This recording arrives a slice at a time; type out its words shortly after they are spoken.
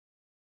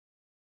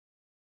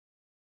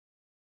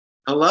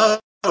Hello,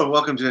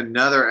 welcome to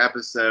another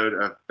episode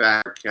of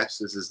Back Catch.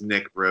 This is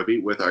Nick Roby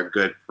with our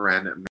good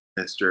friend,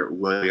 Mr.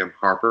 William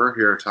Harper,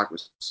 here to talk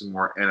with some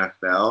more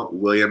NFL.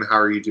 William, how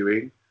are you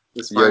doing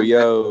this Yo, fine day?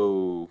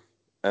 yo.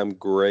 I'm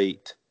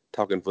great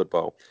talking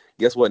football.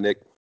 Guess what,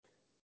 Nick?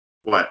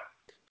 What?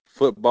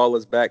 Football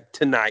is back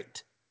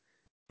tonight.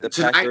 The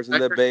Tonight? Packers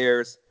and the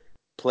Bears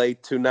play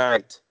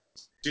tonight.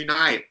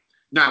 Tonight.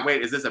 No,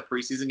 wait, is this a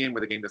preseason game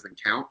where the game doesn't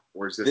count?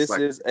 Or is this This like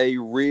is a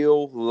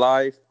real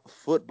life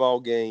football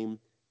game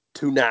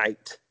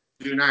tonight.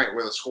 tonight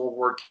where the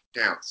scoreboard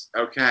counts?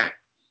 Okay.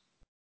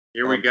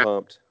 Here we I'm go.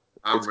 pumped.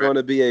 I'm It's ready. going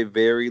to be a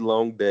very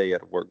long day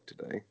at work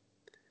today.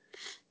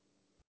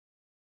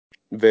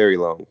 Very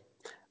long.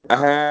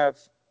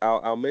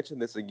 I'll mention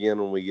this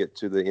again when we get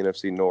to the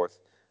NFC North.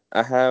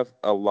 I have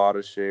a lot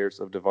of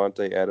shares of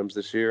Devontae Adams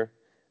this year,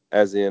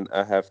 as in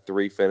I have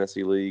 3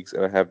 fantasy leagues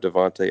and I have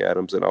Devontae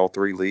Adams in all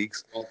 3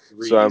 leagues. All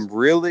So three. I'm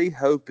really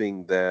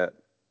hoping that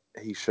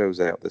he shows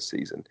out this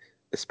season,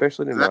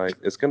 especially Does that tonight.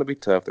 mean, It's going to be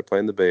tough. They're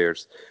playing the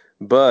Bears,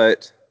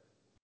 but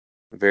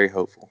very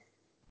hopeful.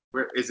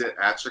 where is it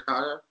at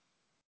Chicago?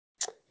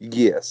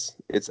 Yes,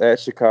 it's at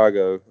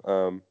Chicago,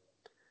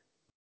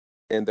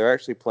 and they're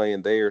actually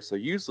playing there. So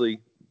usually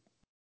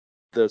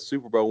the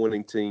Super Bowl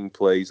winning team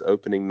plays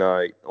opening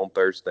night on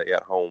Thursday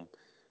at home.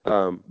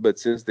 But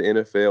since the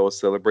NFL is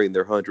celebrating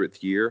their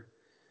 100th year,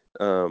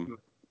 um,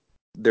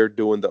 they're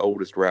doing the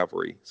oldest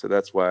rivalry. So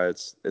that's why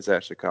it's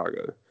at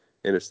Chicago,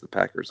 and it's the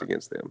Packers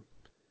against them.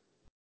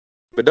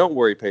 But don't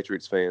worry,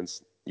 Patriots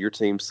fans. Your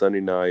team's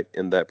Sunday night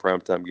in that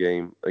primetime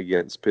game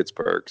against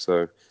Pittsburgh.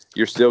 So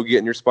you're still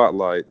getting your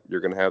spotlight. You're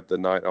going to have the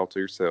night all to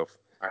yourself.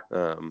 I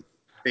Um,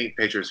 think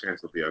Patriots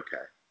fans will be okay.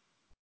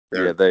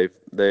 yeah,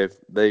 They're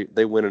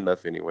they win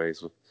enough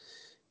anyways.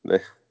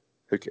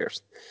 Who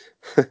cares?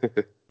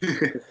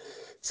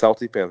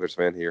 Salty Panthers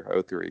fan here.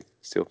 0-3.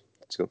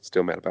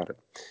 Still mad about it.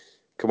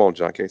 Come on,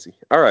 John Casey.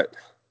 All right.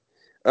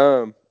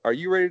 Are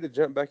you ready to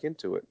jump back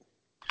into it?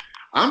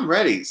 I'm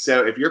ready.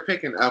 So if you're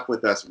picking up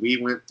with us, we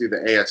went through the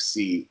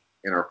AFC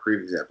in our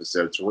previous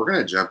episode. So we're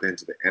gonna jump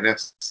into the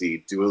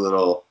NFC, do a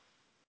little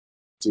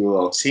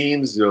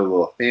teams, do a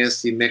little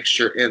fantasy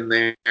mixture in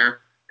there.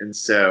 And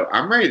so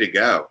I'm ready to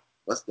go.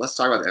 Let's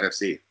talk about the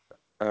NFC.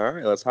 All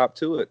right, let's hop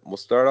to it. We'll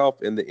start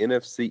off in the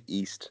NFC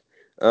East.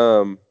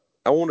 Um,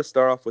 I want to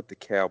start off with the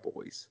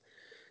Cowboys.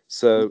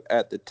 So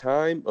at the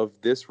time of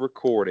this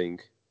recording,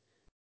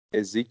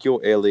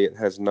 Ezekiel Elliott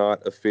has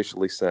not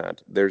officially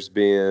signed. There's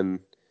been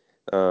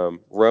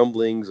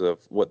rumblings of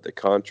what the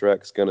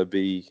contract's going to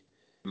be.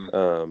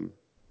 Um,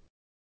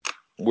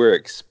 we're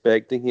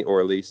expecting him, or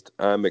at least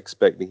I'm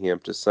expecting him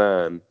to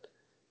sign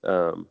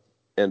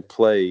and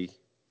play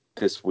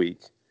this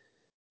week.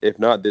 If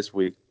not this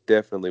week,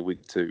 definitely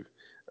week 2.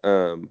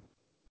 Um,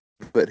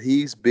 but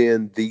he's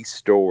been the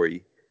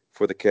story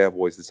for the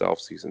Cowboys this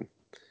offseason.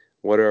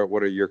 What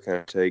are your kind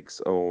of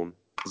takes on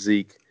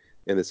Zeke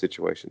in the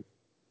situation?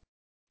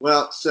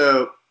 Well,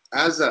 so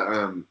as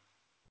a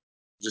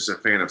just a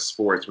fan of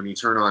sports, when you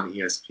turn on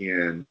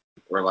ESPN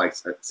or like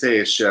say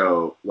a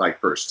show like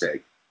First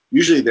Take,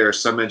 usually there's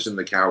some mention of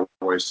the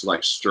Cowboys to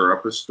like stir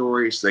up a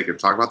story so they can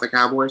talk about the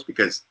Cowboys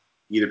because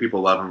either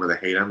people love them or they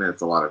hate them, and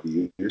it's a lot of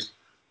views.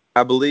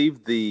 I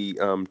believe the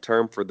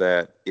term for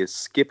that is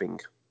skipping,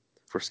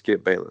 for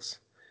Skip Bayless.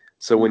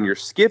 So when you're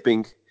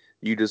skipping,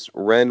 you just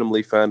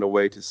randomly find a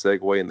way to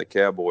segue in the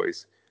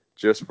Cowboys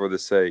just for the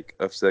sake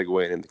of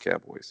segueing in the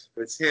Cowboys.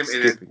 It's him and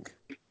Skipping.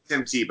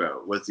 Tim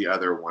Tebow was the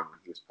other one when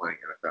he was playing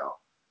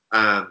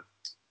NFL.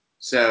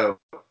 So,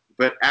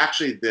 but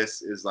actually,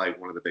 this is like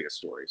one of the biggest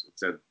stories.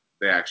 So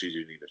they actually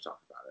do need to talk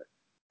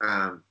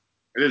about it.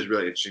 It is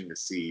really interesting to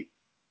see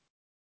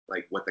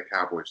like what the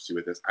Cowboys do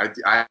with this.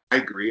 I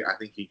agree. I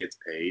think he gets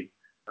paid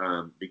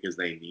because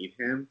they need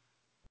him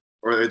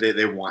or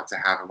they want to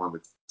have him on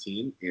the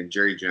team. And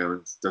Jerry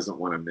Jones doesn't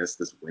want to miss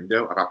this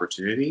window of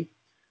opportunity.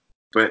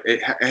 But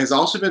it has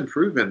also been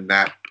proven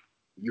that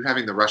you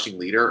having the rushing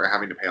leader or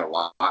having to pay a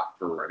lot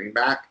for running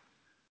back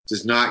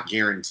does not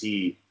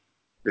guarantee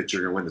that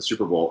you're going to win the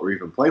Super Bowl or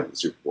even play for the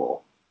Super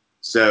Bowl.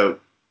 So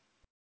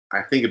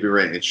I think it'd be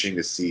really interesting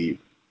to see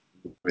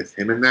with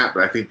him in that,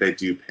 but I think they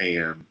do pay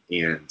him,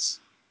 and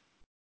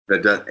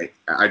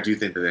I do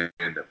think that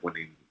they end up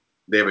winning.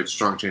 They have a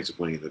strong chance of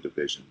winning the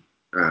division.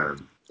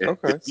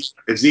 Okay.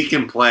 If Zeke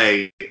can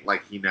play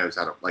like he knows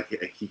how to, like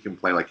he can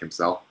play like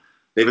himself,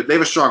 they have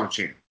a strong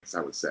chance.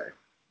 I would say.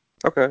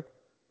 Okay.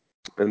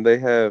 And they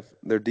have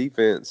their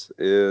defense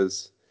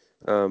is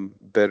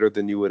better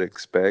than you would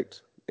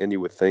expect and you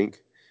would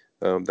think.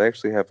 They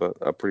actually have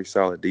a pretty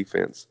solid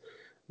defense.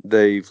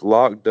 They've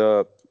locked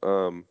up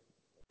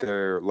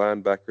their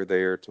linebacker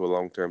there to a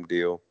long term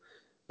deal.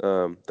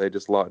 They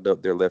just locked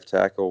up their left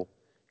tackle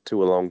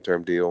to a long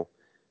term deal.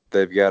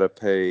 They've got to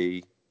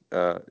pay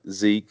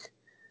Zeke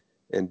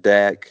and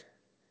Dak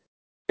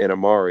and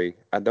Amari.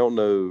 I don't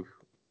know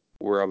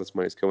where all this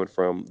money is coming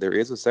from. There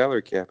is a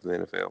salary cap in the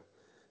NFL.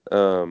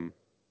 Um,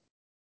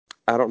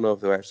 I don't know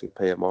if they'll actually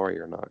pay Amari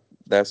or not.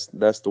 That's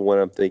the one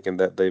I'm thinking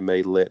that they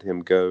may let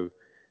him go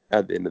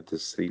at the end of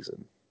this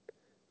season.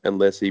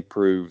 unless he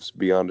proves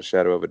beyond a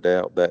shadow of a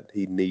doubt that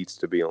he needs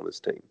to be on this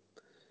team.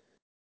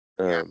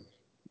 Yeah,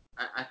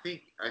 I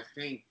think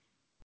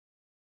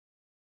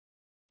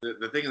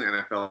the thing in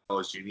the NFL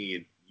is you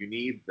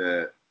need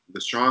the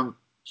strong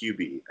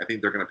QB. I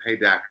think they're going to pay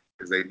Dak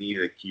because they need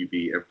a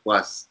QB, and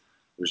plus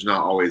there's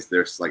not always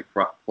this like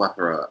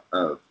plethora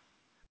of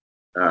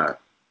uh,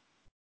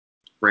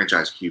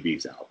 franchise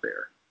QBs out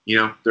there.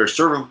 There's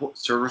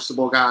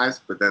serviceable guys,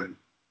 but then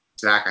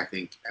Zach I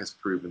think has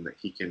proven that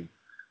he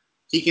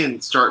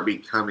can start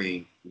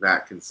becoming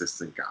that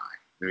consistent guy.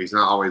 He's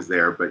not always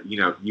there, but you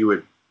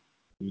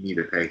need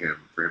to pay him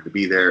for him to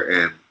be there.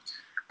 And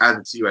out of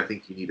the two, I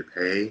think you need to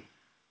pay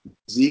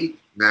Zeke.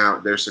 Now,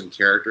 there's some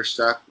character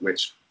stuff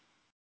which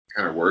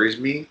kind of worries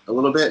me a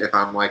little bit if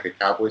I'm like a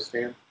Cowboys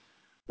fan.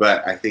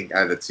 But I think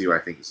out of the two, I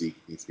think Zeke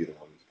needs to be the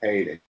one who's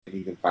paid, and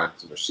you can find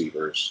some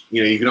receivers.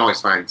 You can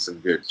always find some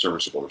good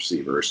serviceable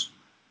receivers.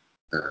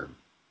 Um,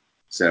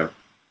 so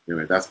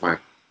anyway, that's my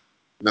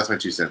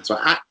 2 cents. So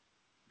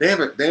they have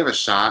a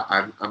shot.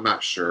 I'm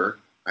not sure.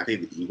 I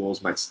think the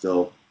Eagles might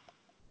still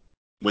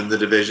win the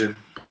division,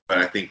 but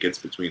I think it's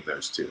between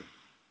those two.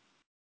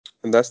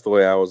 And that's the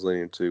way I was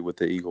leaning to with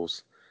the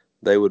Eagles.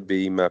 They would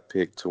be my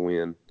pick to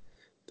win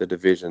the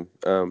division.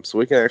 So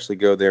we can actually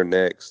go there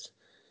next.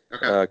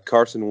 Okay.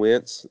 Carson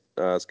Wentz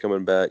is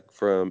coming back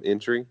from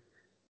injury.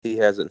 He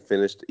hasn't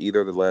finished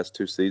either of the last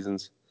 2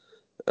 seasons.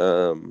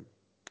 Um,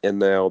 and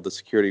now the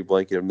security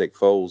blanket of Nick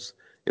Foles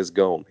is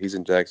gone. He's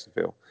in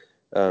Jacksonville.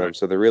 Right.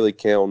 So they're really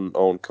counting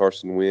on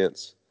Carson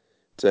Wentz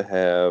to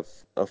have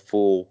a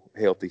full,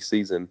 healthy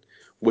season,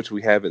 which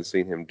we haven't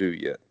seen him do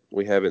yet.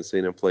 We haven't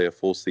seen him play a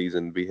full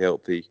season, be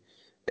healthy,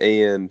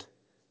 and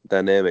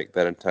dynamic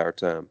that entire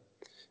time.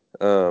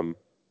 Um,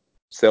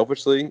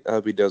 Selfishly, I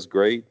hope he does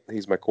great.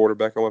 He's my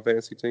quarterback on my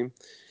fantasy team.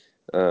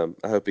 I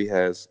hope he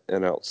has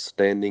an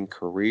outstanding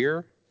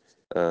career,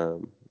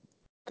 um,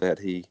 that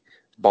he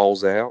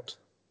balls out,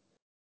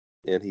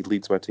 and he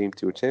leads my team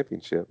to a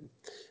championship.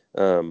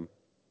 Um,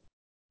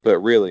 but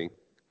really,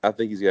 I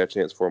think he's got a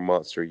chance for a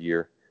monster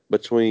year.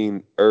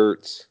 Between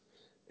Ertz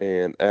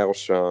and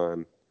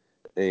Alshon,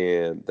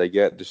 and they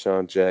got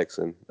Deshaun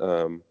Jackson.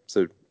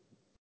 So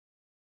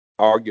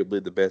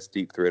arguably the best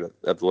deep threat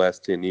of the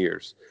last 10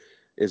 years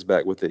is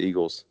back with the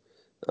Eagles.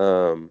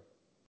 Um,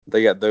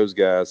 they got those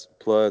guys,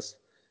 plus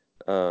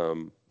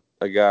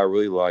a guy I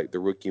really like, the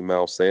rookie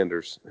Miles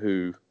Sanders,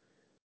 who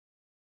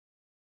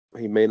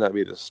he may not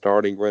be the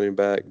starting running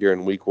back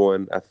during week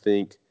one. I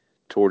think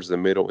towards the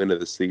middle end of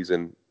the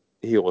season,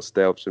 he'll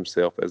establish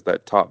himself as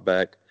that top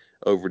back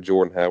over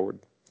Jordan Howard.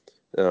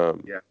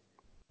 Um, Yeah.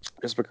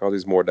 just because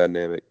he's more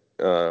dynamic.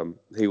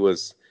 He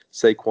was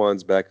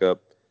Saquon's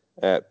backup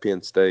at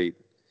Penn State,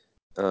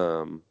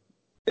 and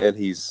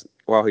he's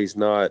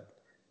not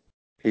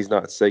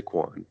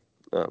Saquon,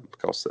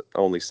 because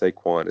only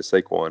Saquon is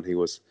Saquon. He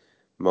was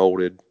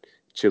molded,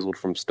 chiseled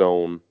from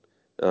stone,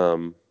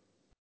 um,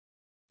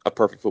 a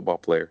perfect football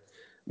player,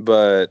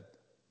 but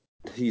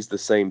he's the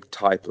same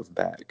type of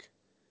back.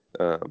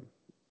 Um,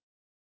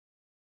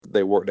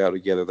 they worked out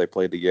together, they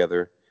played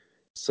together,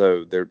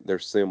 so they're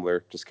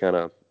similar, just kind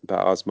of by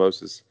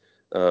osmosis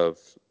of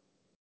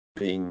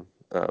being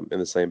in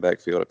the same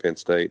backfield at Penn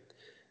State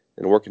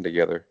and working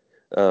together.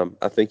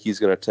 I think he's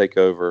going to take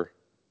over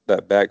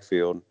that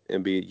backfield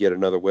and be yet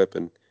another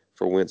weapon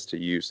for Wentz to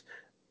use.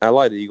 I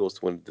like the Eagles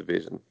to win the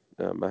division.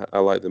 I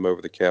like them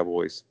over the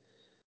Cowboys.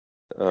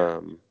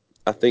 Um,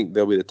 I think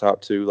they'll be the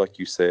top two, like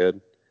you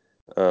said,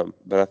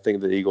 but I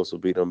think the Eagles will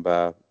beat them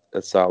by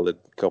a solid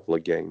couple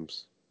of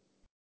games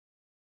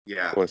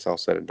Yeah. when it's all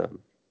said and done.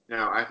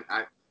 Now,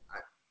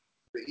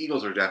 the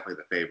Eagles are definitely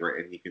the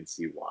favorite, and you can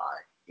see why.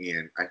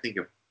 And I think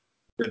if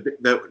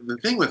the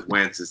thing with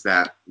Wentz is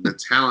that the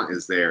talent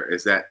is there.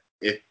 Is that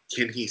if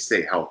can he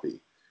stay healthy,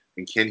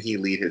 and can he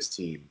lead his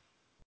team?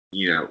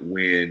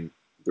 When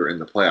they're in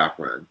the playoff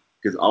run,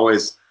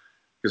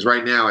 because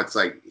right now it's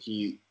like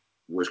he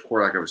was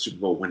quarterback of a Super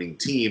Bowl winning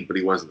team, but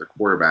he wasn't the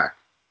quarterback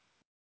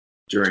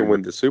To during the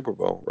win the Super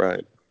Bowl,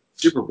 right?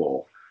 Super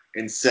Bowl,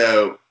 and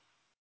so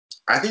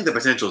I think the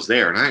potential is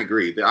there, and I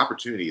agree. The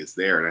opportunity is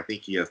there, and I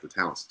think he has the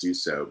talent to do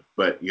so,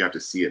 but you have to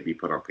see it be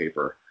put on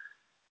paper.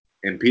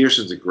 And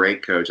Peterson's a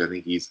great coach. I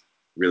think he's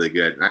really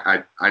good.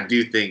 And I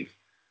do think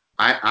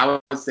I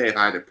would say if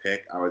I had to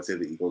pick, I would say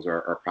the Eagles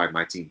are probably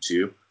my team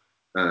too.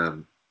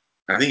 Um,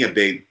 I think a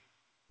big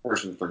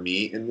portion for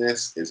me in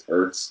this is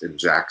Ertz and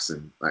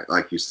Jackson.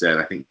 Like you said,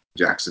 I think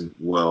Jackson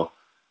will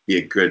be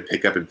a good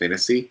pickup in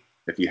fantasy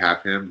if you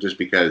have him, just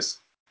because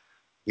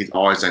he's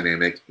always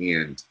dynamic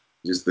and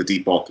just the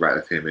deep ball threat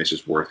of him is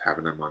just worth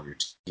having him on your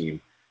team.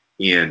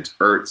 And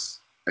Ertz,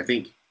 I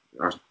think,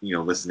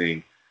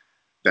 listening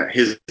that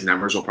his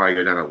numbers will probably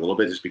go down a little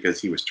bit just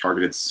because he was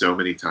targeted so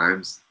many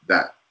times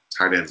that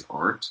tight ends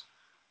aren't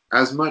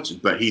as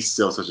much, but he's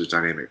still such a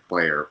dynamic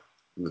player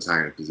in the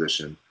tight end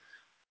position.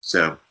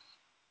 So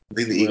I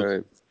think the Eagles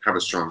Right. have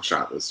a strong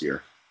shot this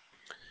year.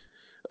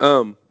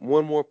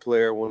 One more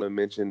player I want to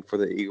mention for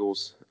the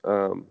Eagles.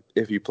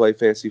 If you play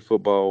fantasy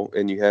football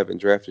and you haven't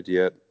drafted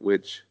yet,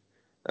 which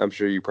I'm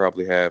sure you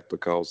probably have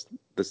because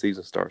the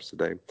season starts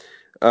today.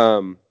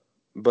 Um,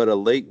 but a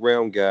late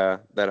round guy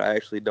that I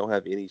actually don't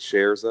have any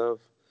shares of,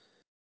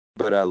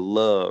 but I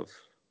love,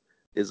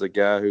 is a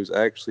guy who's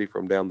actually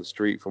from down the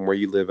street from where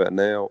you live at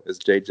now, is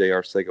J.J.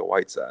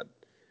 Arcega-Whiteside.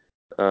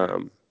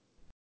 Um,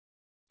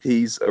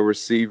 he's a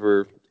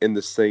receiver in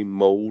the same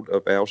mold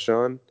of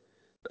Alshon,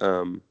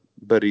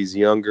 but he's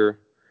younger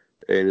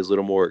and is a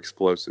little more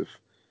explosive.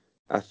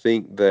 I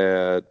think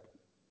that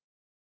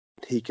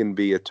he can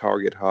be a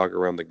target hog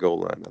around the goal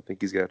line. I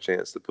think he's got a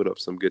chance to put up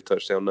some good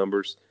touchdown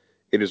numbers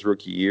in his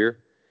rookie year.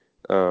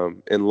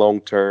 And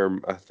long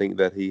term, I think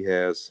that he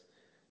has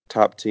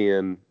top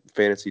 10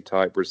 fantasy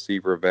type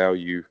receiver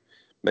value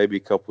maybe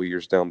a couple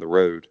years down the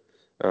road.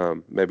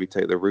 Maybe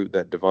take the route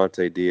that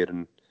Devontae did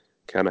and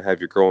kind of have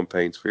your growing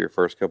pains for your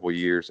first couple of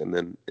years and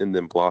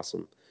then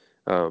blossom.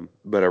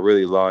 But I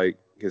really like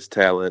his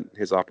talent,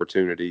 his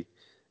opportunity,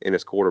 and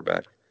his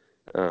quarterback.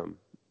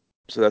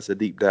 So that's a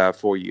deep dive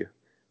for you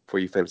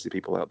fantasy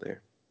people out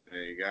there.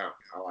 There you go.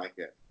 I like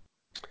it.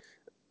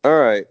 All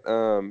right.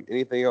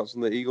 Anything else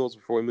on the Eagles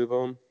before we move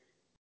on?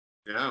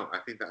 No, I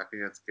think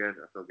that's good.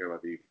 I feel good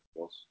about the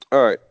Eagles.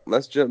 All right.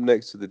 Let's jump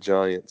next to the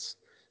Giants.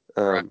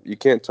 Right. You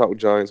can't talk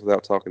Giants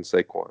without talking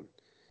Saquon.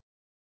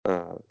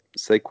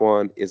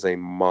 Saquon is a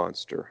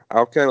monster.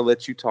 I'll kind of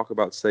let you talk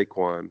about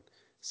Saquon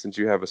since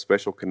you have a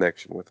special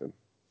connection with him.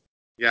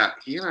 Yeah,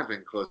 he and I have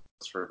been close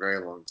for a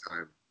very long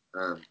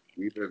time.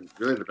 We've been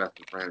really the best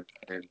of friends,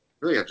 and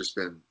really have just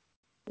been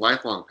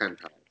lifelong pen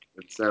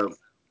pals.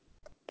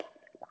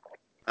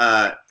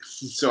 And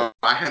so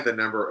I had the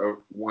number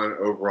one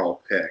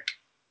overall pick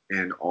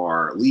in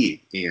our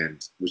league,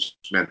 and which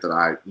meant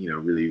that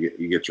really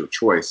you get your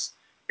choice.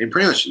 And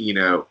pretty much,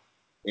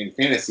 in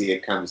fantasy,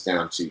 it comes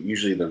down to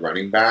usually the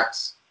running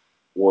backs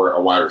or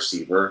a wide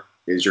receiver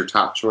is your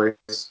top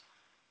choice.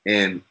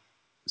 And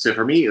so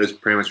for me, it was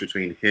pretty much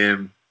between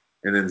him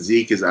and then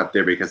Zeke is up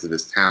there because of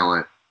his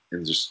talent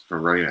and just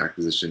from running back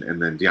position,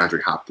 and then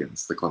DeAndre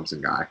Hopkins, the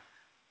Clemson guy.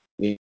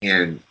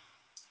 And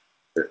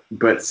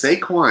but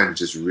Saquon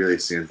just really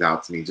stands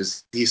out to me.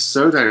 Just he's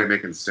so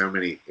dynamic in so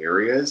many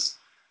areas,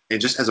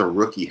 and just as a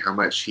rookie, how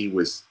much he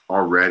was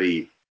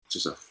already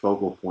just a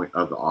focal point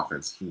of the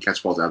offense. He can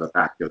catch balls out of the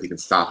backfield. He can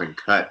stop and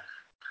cut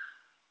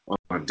on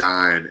a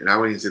dime. And I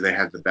wouldn't even say they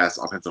had the best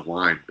offensive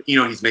line, but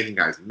he's making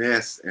guys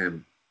miss,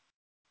 and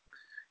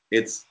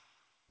it's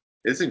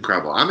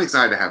incredible. I'm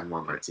excited to have him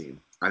on my team.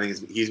 I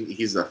think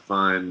he's a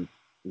fun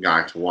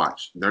guy to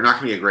watch. They're not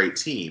going to be a great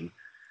team,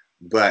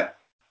 but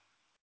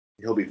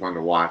he'll be fun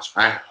to watch.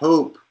 I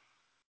hope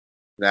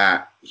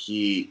that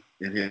he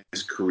in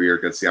his career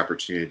gets the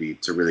opportunity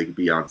to really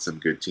be on some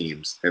good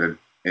teams and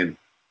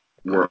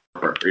work.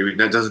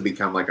 That doesn't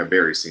become like a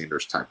Barry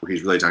Sanders type where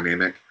he's really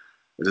dynamic.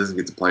 It doesn't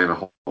get to play in a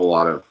whole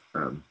lot of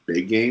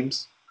big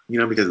games,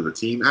 because of the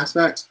team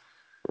aspect.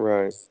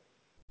 Right.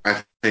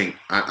 I think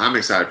I'm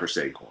excited for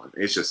Saquon.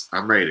 It's just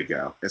I'm ready to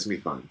go. It's gonna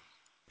be fun.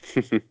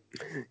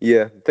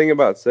 Yeah, the thing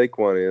about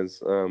Saquon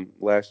is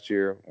last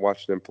year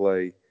watching him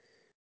play,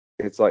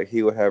 it's like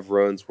he would have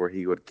runs where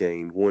he would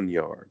gain 1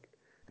 yard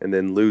and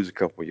then lose a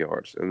couple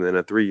yards and then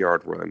a 3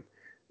 yard run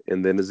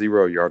and then a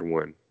 0 yard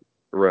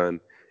run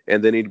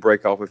and then he'd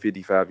break off a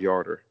 55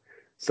 yarder.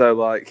 So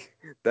like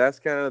that's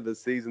kind of the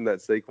season that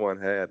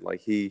Saquon had.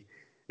 Like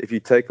if you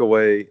take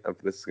away,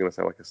 this is gonna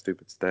sound like a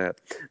stupid stat,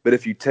 but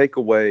if you take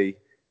away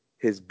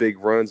his big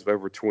runs of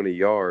over 20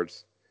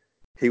 yards,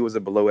 he was a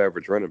below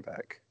average running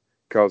back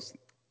because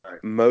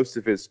Right. most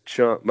of the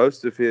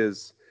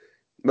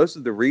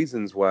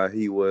reasons why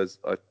he was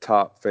a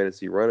top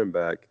fantasy running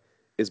back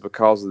is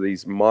because of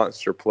these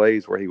monster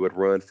plays where he would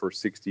run for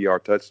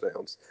 60-yard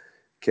touchdowns,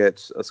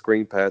 catch a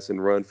screen pass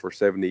and run for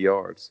 70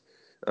 yards.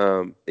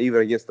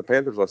 Even against the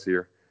Panthers last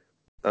year,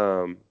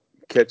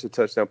 catch a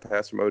touchdown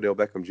pass from Odell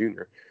Beckham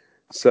Jr.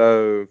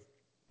 So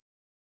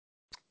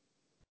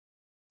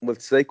with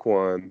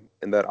Saquon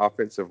and that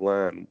offensive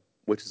line,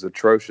 which is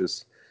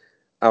atrocious,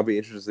 I'll be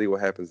interested to see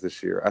what happens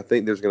this year. I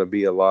think there's going to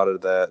be a lot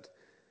of that.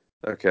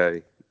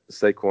 Okay,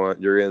 Saquon,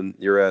 you're in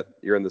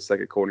the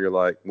second quarter. You're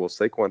like, well,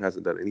 Saquon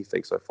hasn't done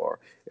anything so far,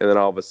 and then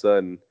all of a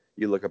sudden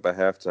you look up at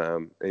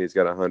halftime and he's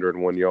got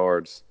 101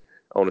 yards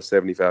on a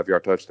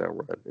 75-yard touchdown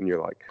run, and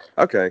you're like,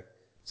 okay,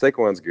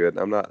 Saquon's good.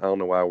 I don't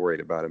know why I'm worried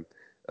about him.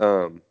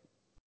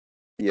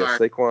 Yeah,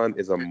 Sorry. Saquon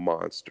is a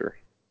monster.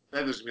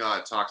 Then there's gonna be a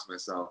lot of talks to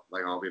myself.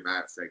 Like I'll be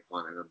mad at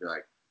Saquon, and I'll be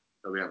like,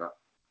 "Oh, we have a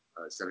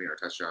 70-yard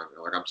touchdown."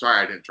 And like, I'm sorry,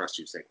 I didn't trust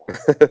you,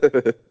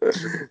 Saquon.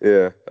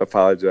 Yeah,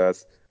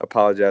 apologize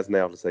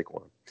now to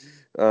Saquon.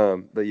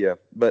 But yeah,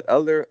 but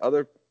there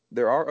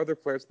are other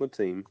players on the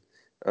team.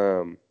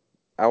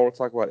 I want to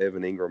talk about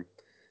Evan Ingram,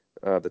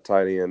 the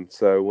tight end.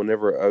 So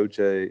whenever OBJ,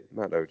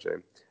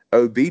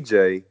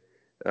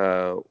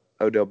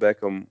 Odell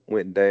Beckham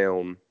went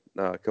down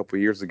a couple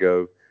years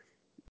ago,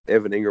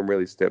 Evan Ingram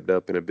really stepped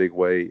up in a big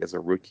way as a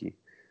rookie,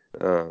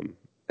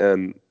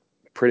 and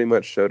pretty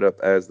much showed up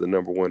as the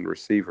number one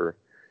receiver,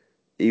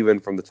 even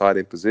from the tight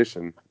end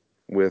position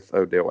with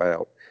Odell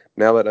out.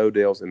 Now that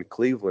Odell's in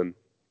Cleveland,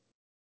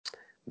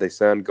 they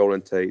signed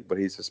Golden Tate, but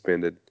he's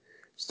suspended.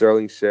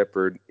 Sterling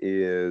Shepard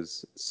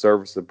is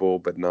serviceable,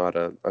 but not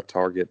a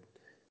target.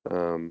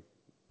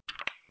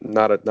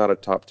 Not a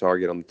top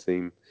target on the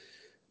team.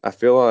 I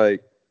feel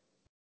like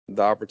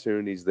the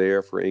opportunity is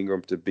there for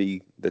Ingram to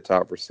be the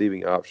top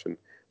receiving option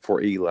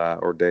for Eli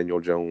or Daniel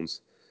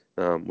Jones,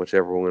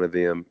 whichever one of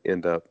them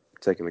end up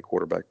taking the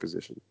quarterback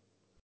position.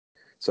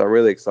 So I'm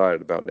really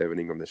excited about Evan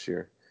Ingram this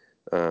year.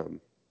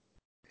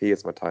 He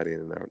is my tight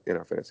end in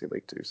our fantasy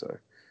league too. So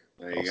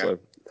also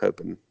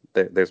hoping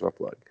there's my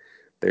plug.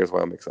 There's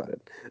why I'm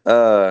excited.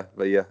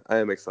 But yeah, I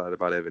am excited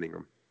about Evan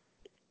Ingram.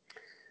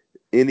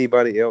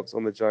 Anybody else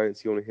on the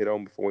Giants you want to hit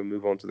on before we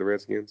move on to the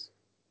Redskins?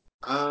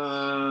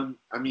 I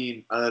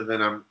mean, other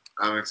than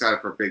I'm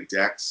excited for Big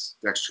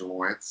Dexter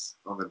Lawrence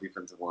on the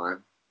defensive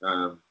line.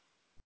 Now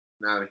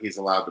that he's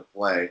allowed to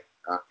play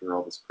after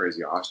all this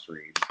crazy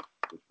Austrian,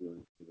 which we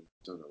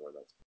don't know where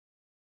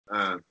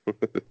that's.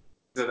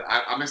 So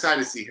I'm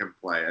excited to see him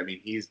play. I mean,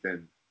 he's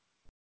been.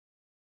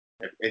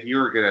 If you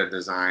were going to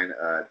design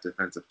a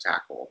defensive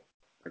tackle,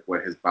 like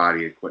what his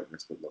body and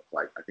quickness would look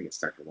like, I think it's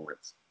Dexter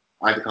Lawrence.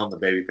 I like to call him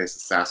the babyface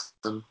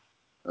assassin.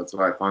 That's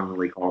what I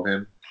fondly called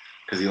him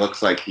because he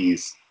looks like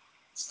he's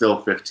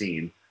still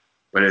 15,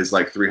 but is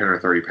like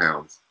 330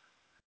 pounds.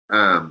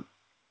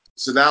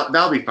 So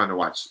that'll be fun to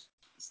watch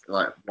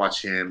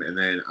him, and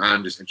then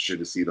I'm just interested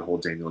to see the whole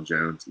Daniel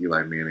Jones,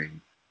 Eli Manning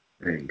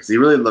thing because he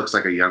really looks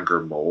like a younger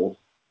mold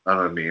of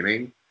a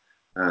Manning.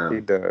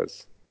 He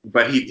does.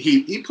 But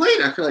he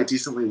played, I feel like,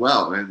 decently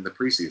well in the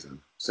preseason.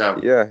 So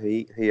yeah,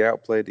 he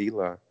outplayed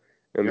Eli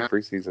in the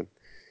preseason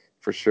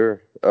for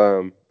sure.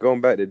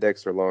 Going back to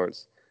Dexter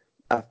Lawrence,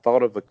 I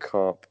thought of a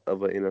comp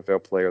of an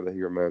NFL player that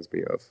he reminds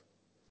me of.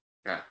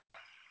 Yeah.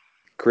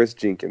 Chris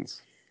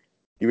Jenkins.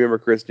 You remember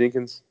Chris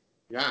Jenkins?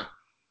 Yeah.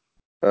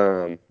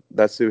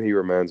 That's who he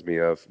reminds me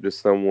of. Just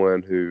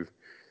someone who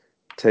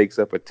takes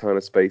up a ton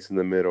of space in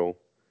the middle,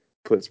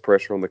 puts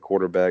pressure on the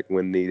quarterback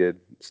when needed,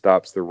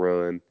 stops the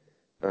run.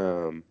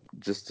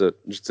 Just a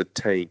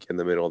tank in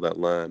the middle of that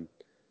line.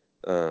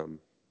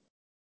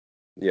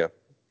 Yeah,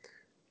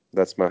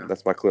 that's my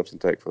Clemson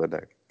take for the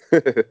day.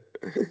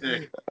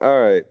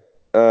 All right,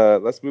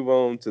 let's move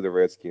on to the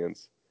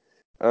Redskins.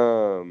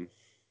 We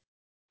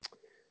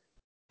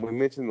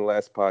mentioned in the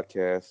last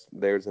podcast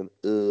there's an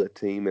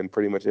team in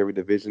pretty much every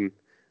division.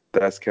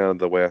 That's kind of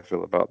the way I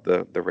feel about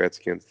the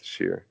Redskins this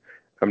year.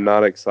 I'm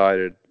not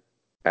excited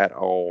at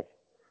all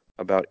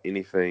about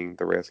anything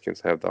the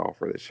Redskins have to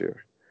offer this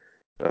year.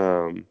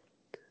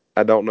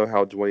 I don't know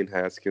how Dwayne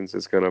Haskins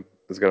is gonna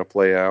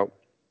play out.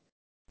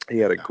 He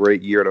had a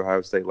great year at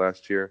Ohio State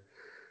last year,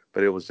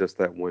 but it was just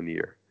that 1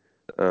 year.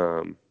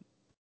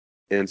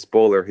 And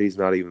spoiler, he's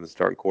not even the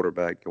starting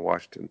quarterback in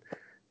Washington.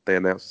 They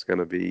announced it's going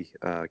to be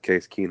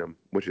Case Keenum,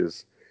 which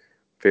is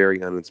very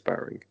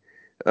uninspiring.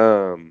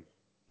 I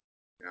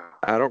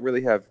don't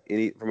really have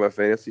any, from a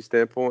fantasy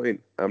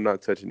standpoint, I'm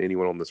not touching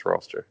anyone on this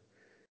roster.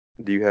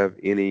 Do you have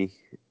any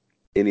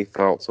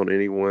thoughts on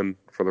anyone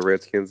for the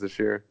Redskins this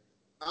year?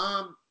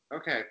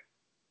 Okay.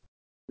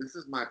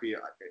 Might be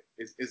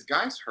is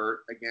Guice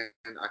hurt again?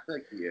 I feel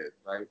like he is,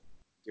 right?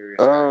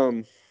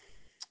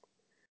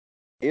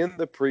 In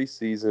the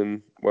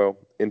preseason, well,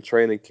 in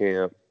training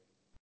camp,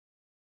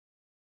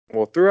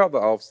 well, throughout the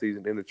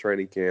offseason in the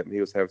training camp, he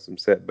was having some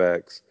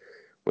setbacks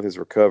with his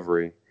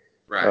recovery.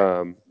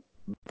 Right.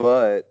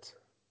 But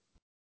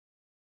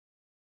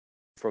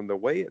from the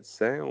way it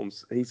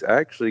sounds, he's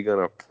actually going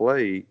to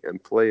play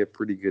a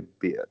pretty good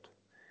bit.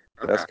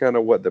 Okay. That's kind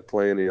of what the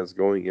plan is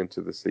going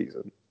into the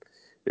season,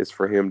 is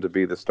for him to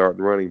be the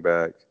starting running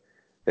back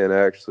and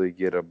actually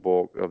get a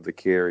bulk of the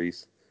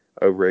carries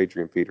over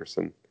Adrian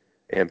Peterson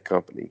and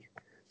company.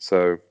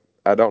 So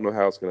I don't know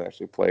how it's going to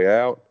actually play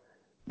out,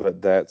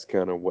 but that's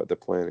kind of what the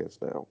plan is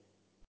now.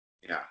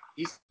 Yeah,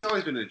 he's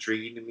always been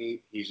intriguing to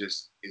me.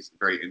 Is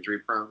very injury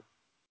prone,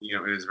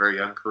 in his very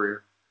young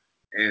career.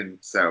 And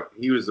so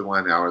he was the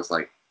one that I was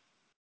like,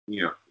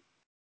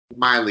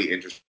 mildly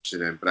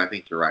interested in. But I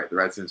think you're right. The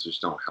Redskins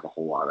just don't have a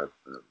whole lot of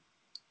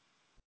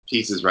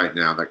pieces right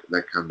now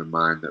that come to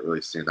mind that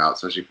really stand out,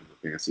 especially from a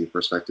fantasy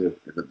perspective.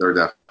 And that they're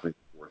definitely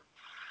fourth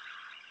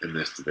in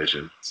this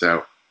division.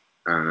 So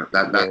I don't know.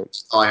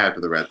 That's all I had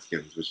for the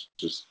Redskins, was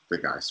just the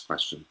Guice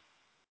question.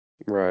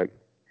 Right.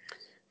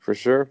 For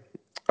sure.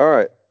 All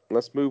right.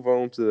 Let's move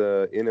on to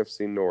the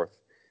NFC North.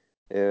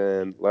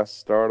 And let's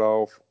start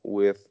off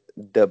with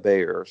the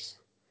Bears.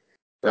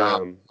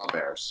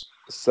 Bears.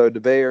 So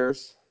the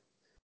Bears,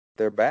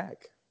 they're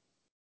back,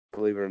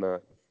 believe it or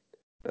not.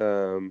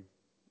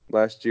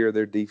 Last year,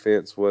 their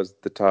defense was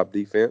the top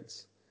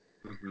defense.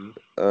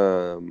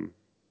 Mm-hmm.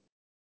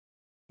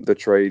 The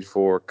trade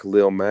for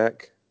Khalil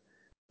Mack.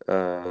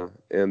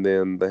 And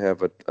then they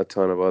have a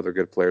ton of other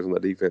good players on the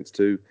defense,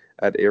 too,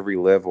 at every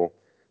level.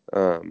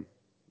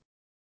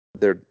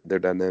 They're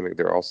dynamic.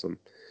 They're awesome.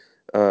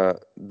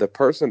 The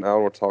person I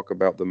want to talk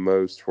about the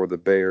most for the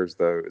Bears,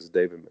 though, is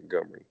David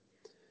Montgomery.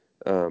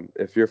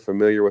 If you're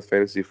familiar with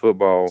fantasy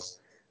football,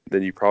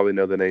 then you probably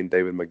know the name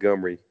David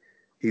Montgomery.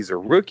 He's a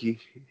rookie.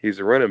 He's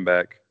a running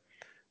back.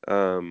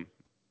 And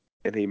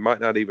he might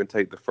not even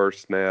take the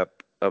first snap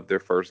of their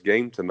first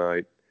game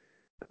tonight.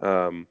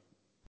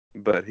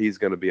 But he's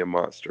going to be a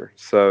monster.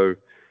 So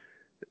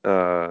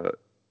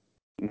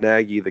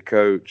Nagy, the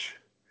coach,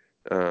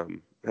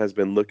 has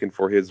been looking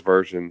for his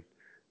version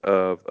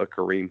of a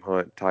Kareem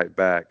Hunt type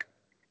back.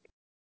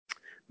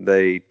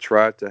 They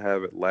tried to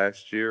have it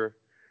last year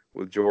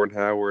with Jordan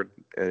Howard,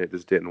 and it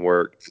just didn't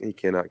work. He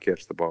cannot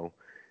catch the ball.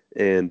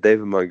 And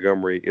David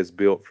Montgomery is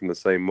built from the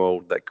same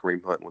mold that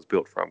Kareem Hunt was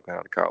built from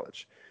out of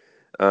college.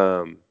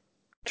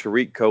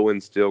 Tariq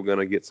Cohen's still going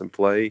to get some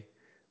play,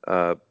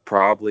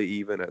 probably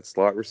even at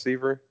slot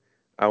receiver.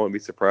 I wouldn't be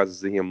surprised to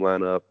see him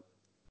line up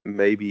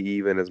maybe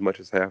even as much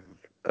as half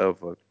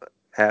of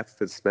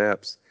his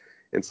snaps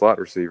in slot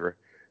receiver.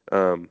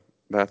 But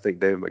I think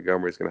David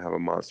Montgomery is going to have a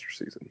monster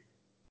season.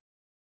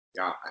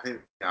 Yeah, I think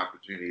the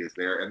opportunity is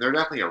there, and they're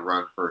definitely a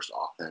run-first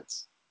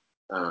offense.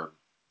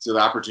 So the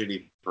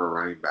opportunity for a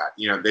running back,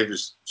 they've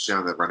just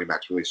shown that running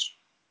backs really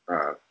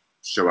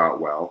show out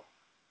well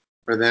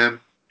for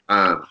them.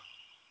 I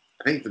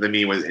think for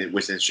me, what's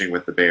interesting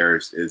with the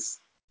Bears is,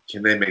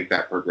 can they make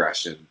that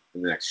progression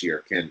in the next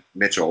year? Can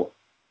Mitchell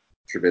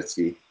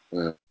Trubisky,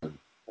 I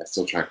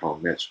still try to call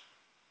him Mitch,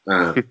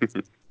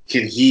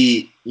 can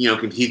he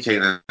take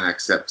the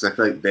next step? Because I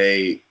feel like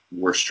they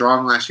were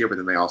strong last year, but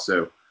then they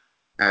also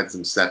had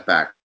some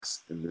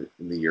setbacks in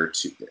the year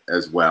two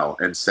as well.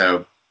 And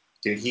so,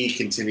 can he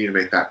continue to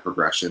make that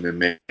progression and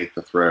make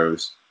the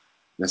throws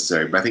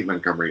necessary? But I think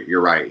Montgomery, you're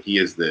right. I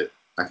feel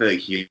like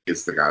he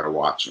is the guy to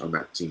watch on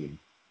that team,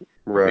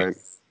 right?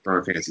 From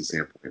a fantasy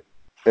standpoint.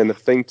 And the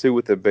thing too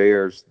with the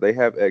Bears, they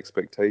have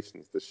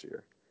expectations this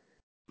year.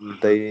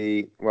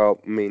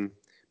 Mm-hmm.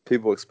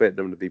 People expect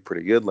them to be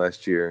pretty good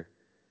last year.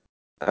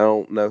 I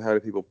don't know how many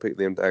people picked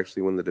them to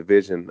actually win the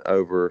division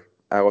over.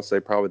 I would say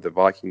probably the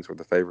Vikings were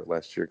the favorite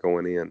last year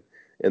going in,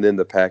 and then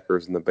the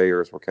Packers and the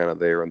Bears were kind of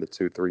there in the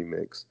 2-3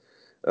 mix.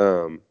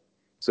 So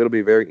it'll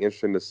be very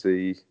interesting to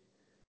see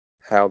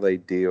how they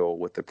deal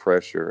with the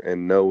pressure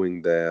and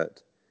knowing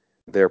that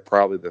they're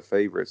probably the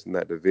favorites in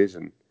that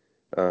division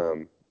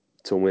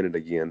to win it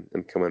again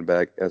and coming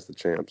back as the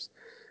champs.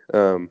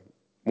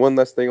 One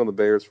last thing on the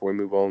Bears before we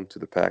move on to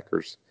the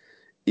Packers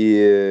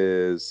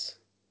is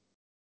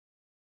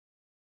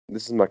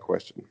this is my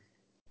question.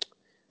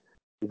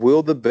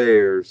 Will the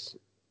Bears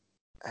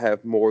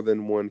have more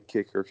than one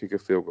kicker kick a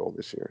field goal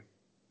this year?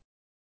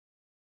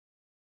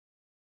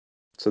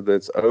 So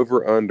that's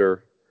over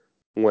under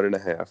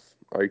 1.5.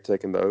 Are you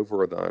taking the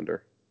over or the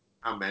under?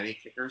 How many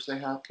kickers they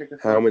have kick a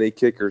field goal? How many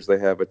kickers they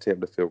have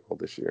attempt a field goal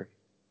this year?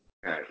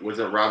 Okay. Was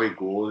it Robbie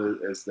Gould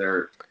as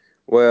their?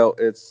 Well,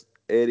 it's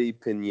Eddie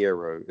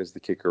Pinheiro is the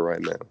kicker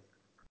right now.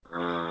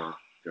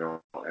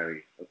 Go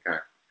Eddie. Okay.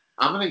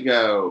 I'm gonna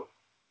go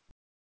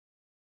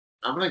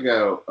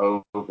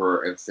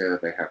over and say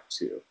that they have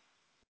 2.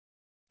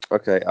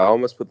 Okay, I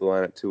almost put the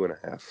line at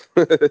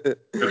 2.5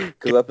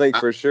 because I think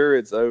for sure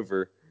it's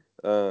over.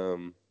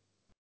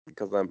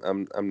 Because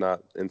I'm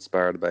not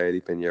inspired by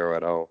Eddie Pinheiro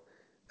at all,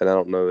 and I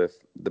don't know if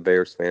the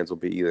Bears fans will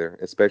be either,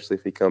 especially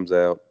if he comes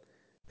out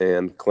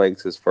and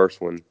clanks his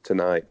first one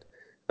tonight,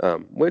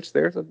 which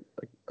there's a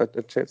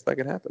chance that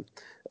could happen.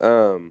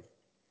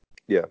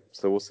 Yeah,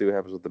 so we'll see what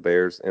happens with the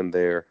Bears and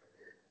their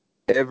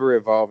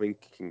ever-evolving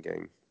kicking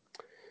game.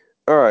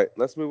 All right,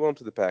 let's move on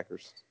to the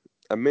Packers.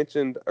 I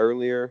mentioned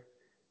earlier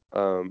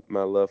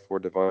my love for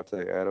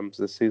Davante Adams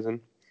this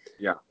season.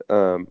 Yeah.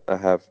 I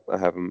have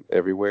him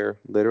everywhere,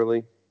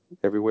 literally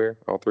everywhere,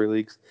 all 3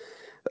 leagues.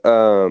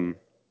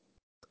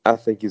 I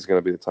think he's going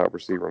to be the top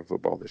receiver in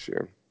football this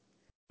year.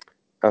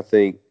 I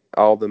think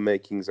all the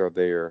makings are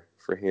there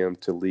for him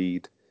to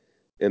lead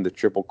in the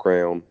Triple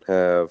Crown,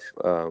 have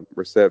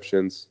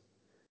receptions,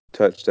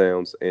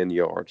 touchdowns, and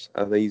yards.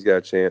 I think he's got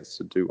a chance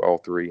to do all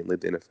 3 and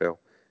lead the NFL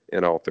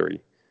in all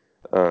 3.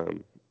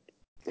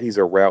 He's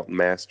a route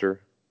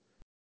master.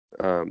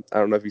 I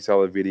don't know if you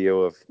saw the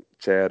video of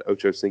Chad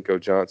Ochocinco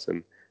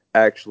Johnson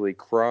actually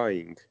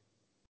crying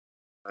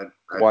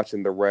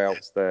watching the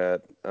routes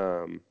that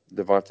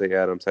Davante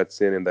Adams had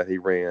sent him that he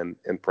ran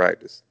in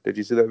practice. Did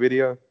you see that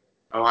video?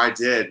 Oh, I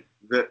did.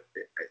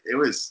 It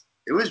was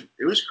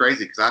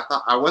crazy because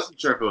I wasn't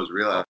sure if it was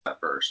real at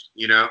first.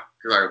 You're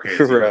like, okay,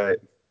 right.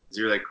 Is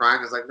he really crying?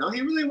 I was like, no,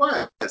 he really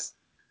was. He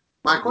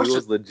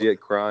was legit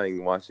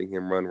crying watching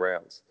him run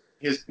routes.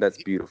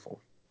 That's beautiful.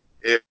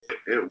 It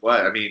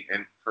was. I mean,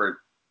 and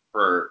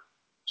for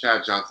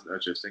Chad Johnson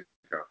Ochocinco,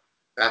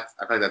 I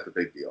feel like that's a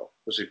big deal,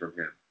 especially from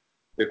him.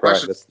 The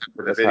question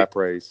that's high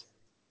praise.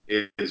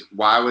 Is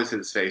why was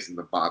his face in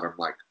the bottom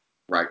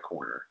right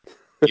corner?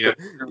 Yeah,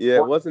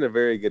 it wasn't a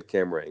very good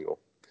camera angle.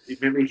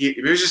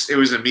 It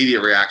was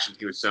immediate reaction.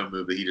 He was so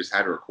moved that he just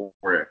had to record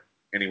it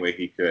any way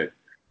he could.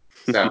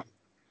 So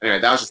anyway,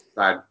 that was just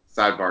a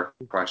sidebar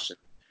question.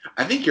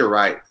 I think you're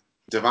right.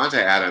 Davante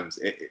Adams,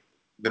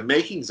 the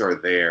makings are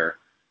there.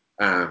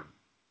 I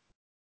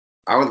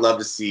would love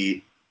to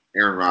see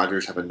Aaron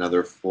Rodgers have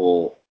another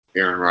full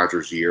Aaron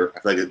Rodgers year. I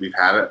feel like we've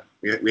had it.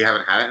 We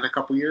haven't had it in a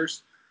couple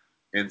years,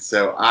 and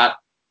so I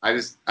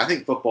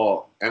think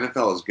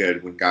NFL is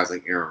good when guys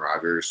like Aaron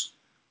Rodgers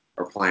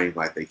are playing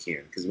like they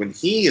can. Because when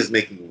he is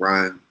making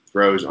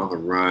throws on the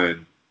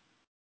run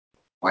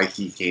like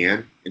he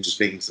can, and just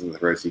making some of the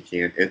throws he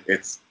can,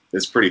 it's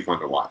pretty fun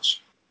to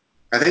watch.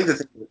 I think the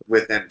thing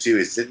with them too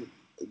is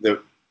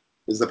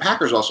the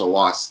Packers also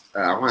lost.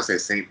 I want to say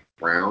St.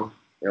 Brown.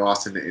 They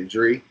lost him to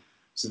injury.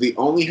 So the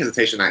only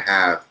hesitation I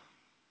have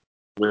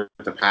with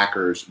the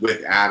Packers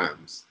with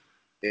Adams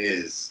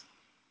is,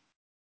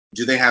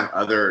 do they have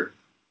other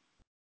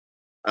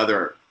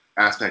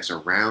aspects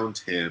around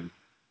him,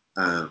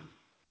 so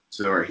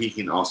where he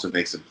can also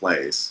make some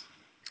plays?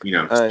 You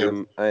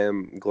know, I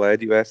am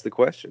glad you asked the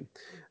question.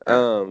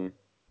 yeah.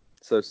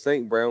 So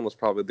St. Brown was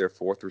probably their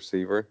fourth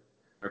receiver,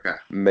 Okay.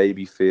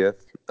 maybe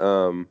fifth.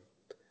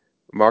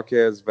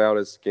 Marquez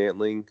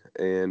Valdez-Scantling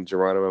and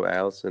Geronimo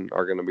Allison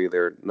are going to be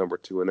their number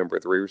 2 and number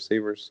 3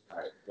 receivers.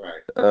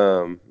 Right.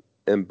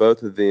 And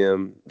both of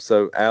them,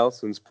 so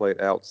Allison's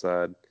played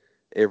outside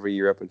every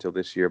year up until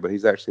this year, but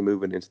he's actually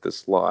moving into the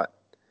slot.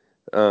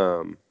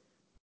 And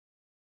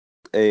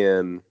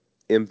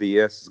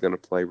MVS is going to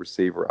play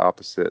receiver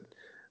opposite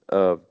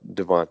of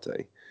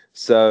Devontae.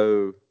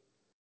 So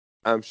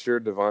I'm sure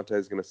Devontae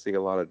is going to see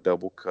a lot of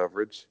double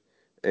coverage,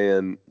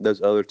 and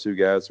those other two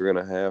guys are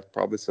going to have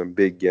probably some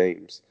big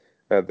games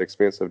at the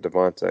expense of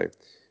Devontae.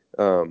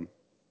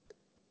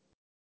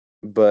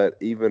 But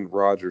even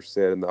Rodgers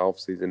said in the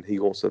offseason he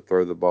wants to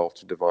throw the ball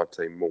to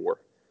Devontae more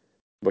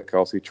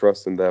because he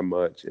trusts him that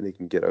much and he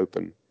can get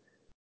open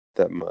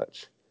that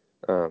much.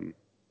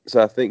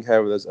 So I think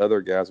having those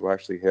other guys will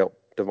actually help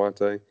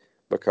Devontae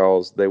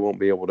because they won't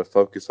be able to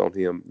focus on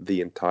him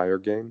the entire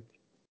game.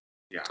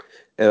 Yeah.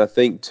 And I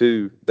think,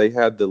 too, they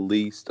had the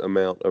least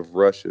amount of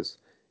rushes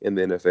in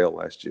the NFL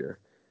last year.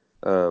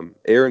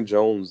 Aaron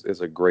Jones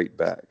is a great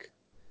back.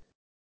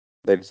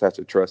 They just have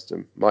to trust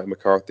him. Mike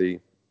McCarthy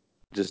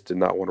just did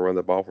not want to run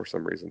the ball for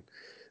some reason.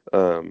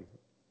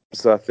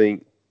 So I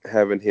think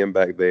having him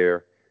back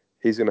there,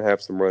 he's going to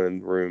have some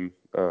running room,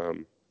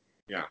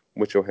 Yeah.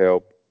 which will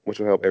help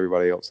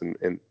everybody else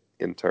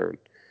in turn.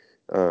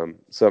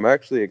 So I'm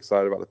actually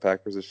excited about the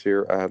Packers this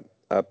year.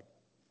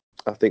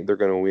 I think they're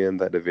going to win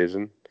that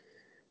division.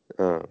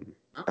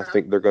 I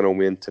think they're going to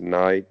win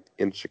tonight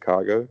in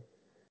Chicago.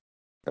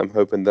 I'm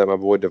hoping that my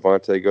boy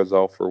Devontae goes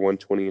off for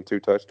 120 and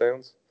 2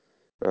 touchdowns.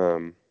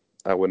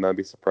 I would not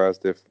be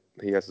surprised if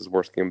he has his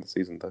worst game of the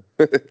season, though.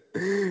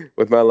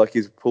 With my luck,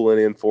 he's pulling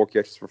in 4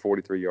 catches for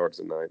 43 yards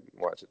tonight.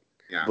 Watch it.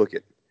 Yeah. Book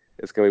it.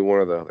 It's going to be one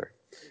or the other.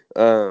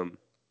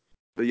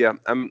 But yeah,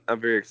 I'm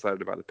very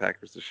excited about the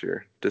Packers this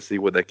year to see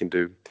what they can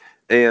do.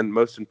 And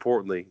most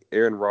importantly,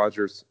 Aaron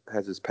Rodgers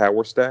has his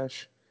power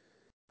stash.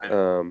 I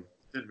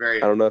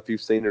don't know if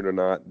you've seen it or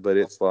not, but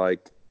it's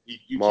like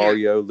you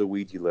Mario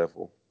Luigi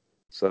level.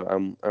 So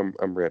I'm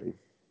ready.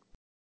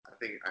 I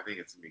think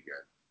it's gonna be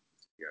good.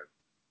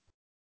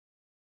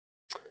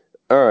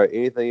 All right.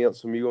 Anything else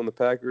from you on the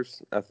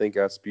Packers? I think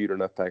I spewed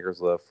enough Packers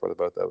love for the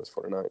both of us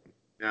for tonight.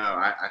 No,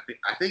 I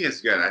think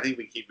it's good. I think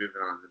we keep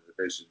moving on to the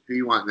division. Who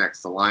you want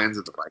next? The Lions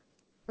or the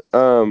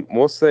Vikings?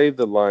 We'll save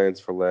the Lions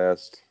for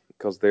last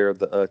because they're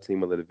the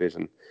team of the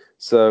division.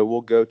 So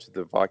we'll go to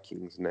the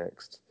Vikings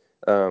next.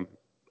 I'll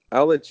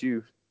let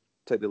you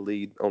take the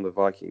lead on the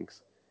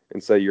Vikings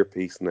and say your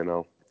piece, and then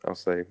I'll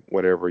say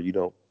whatever you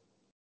don't.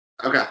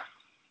 Okay.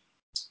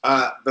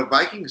 The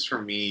Vikings,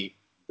 for me,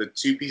 the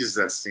two pieces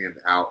that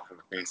stand out from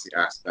the fantasy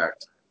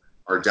aspect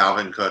are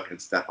Dalvin Cook and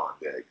Stephon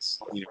Diggs.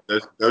 You know,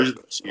 those are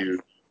the two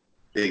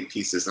big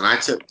pieces, and I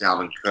took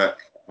Dalvin Cook,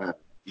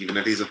 even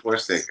if he's a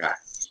Florida State guy.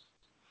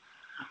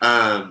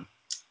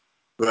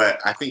 But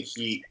I think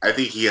he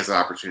has an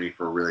opportunity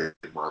for a really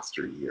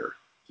monster year.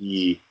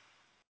 He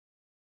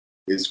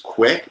is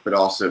quick, but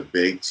also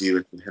big too,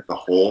 and can hit the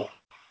hole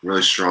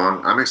really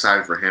strong. I'm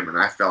excited for him, and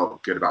I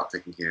felt good about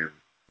taking him.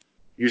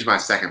 He was my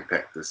second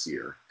pick this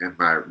year, and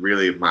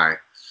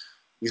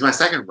he's my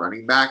second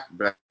running back,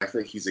 but I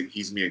think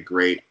he's me a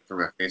great,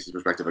 from a fantasy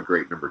perspective, a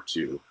great number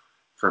 2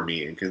 for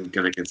me, and going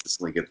to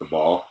consistently get the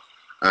ball.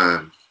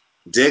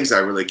 Diggs I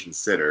really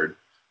considered,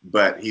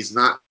 but he's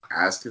not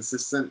as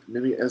consistent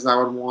maybe as I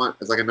would want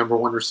as like a number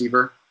 1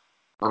 receiver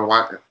on a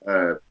wide.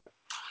 So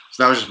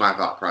that was just my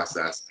thought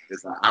process.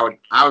 Is that I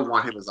would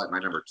want him as like my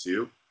number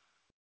 2,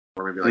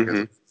 or maybe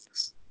like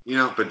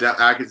but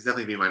I could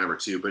definitely be my number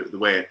 2. But the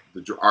way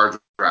our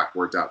draft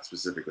worked out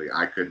specifically,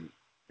 I couldn't.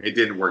 It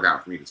didn't work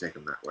out for me to take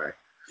him that way.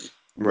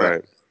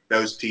 Right. But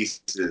those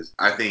pieces,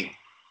 I think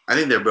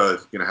they're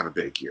both going to have a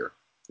big year,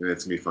 and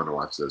it's going to be fun to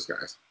watch those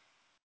guys.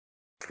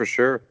 For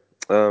sure.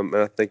 And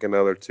I think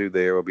another 2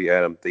 there will be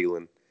Adam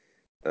Thielen.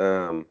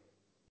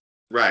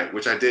 Right,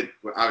 which I did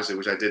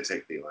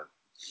take Thielen.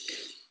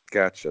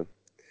 Gotcha.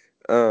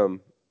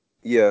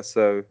 Yeah,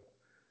 so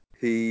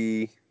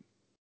he,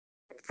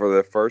 for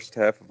the first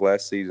half of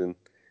last season,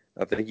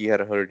 I think he had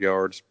 100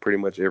 yards pretty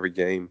much every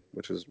game,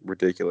 which was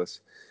ridiculous.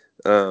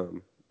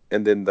 And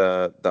then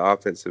the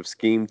offensive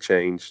scheme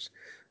changed,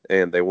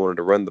 and they wanted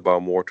to run the ball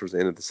more towards the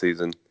end of the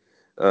season.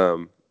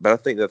 But I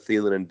think that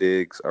Thielen and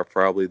Diggs are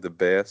probably the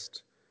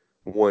best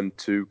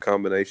 1-2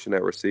 combination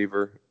at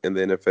receiver in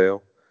the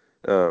NFL,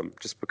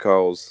 just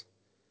because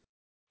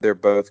They're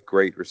both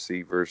great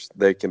receivers.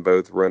 They can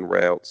both run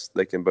routes.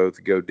 They can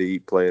both go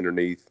deep, play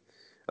underneath.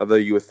 Although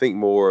you would think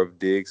more of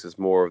Diggs as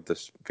more of the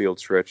field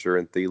stretcher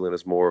and Thielen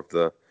is more of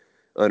the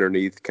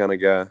underneath kind of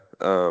guy.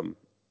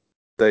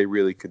 They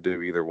really could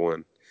do either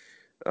one.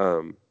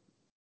 Um,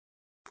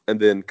 and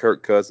then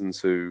Kirk Cousins,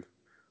 who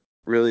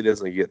really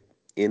doesn't get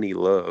any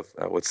love,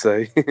 I would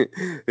say.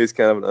 He's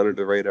kind of an under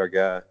the radar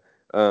guy.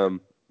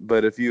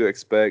 But if you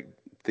expect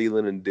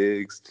Thielen and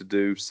Diggs to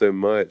do so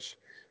much,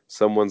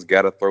 someone's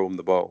got to throw him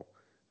the ball.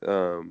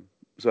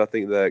 So I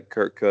think that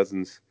Kirk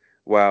Cousins,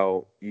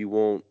 while you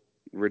won't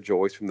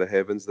rejoice from the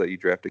heavens that you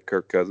drafted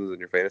Kirk Cousins in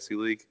your fantasy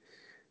league,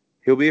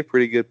 he'll be a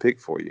pretty good pick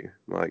for you.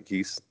 Like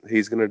he's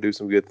going to do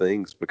some good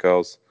things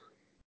because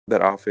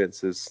that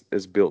offense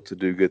is built to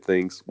do good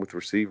things with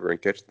receiver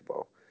and catch the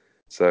ball.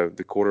 So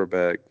the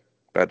quarterback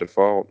by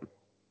default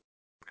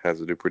has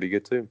to do pretty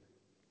good too.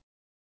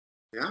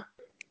 Yeah,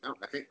 no,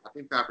 I think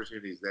the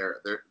opportunity is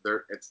there.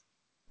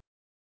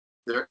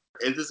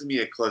 It doesn't be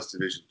a close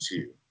division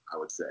two, I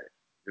would say.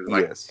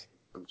 Like Yes,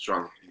 some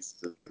strong pieces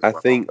as I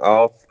well. think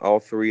all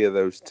three of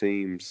those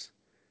teams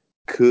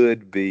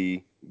could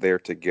be there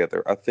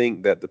together. I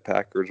think that the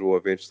Packers will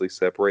eventually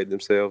separate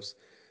themselves,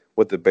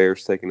 with the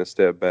Bears taking a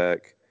step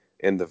back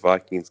and the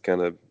Vikings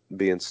kind of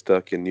being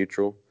stuck in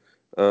neutral.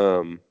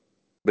 Um,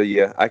 but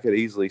yeah, I could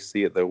easily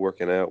see it though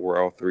working out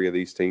where all three of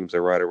these teams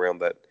are right around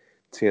that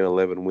 10,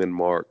 11 win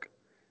mark,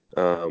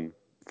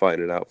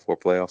 fighting it out for a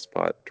playoff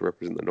spot to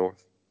represent the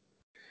North.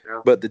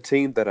 Yeah. But the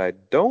team that I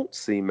don't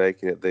see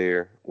making it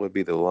there would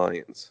be the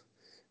Lions.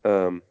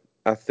 Um,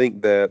 I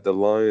think that the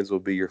Lions will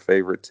be your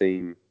favorite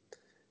team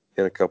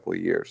in a couple of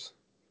years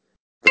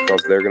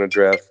because they're gonna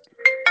draft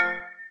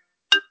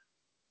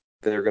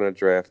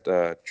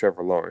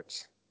Trevor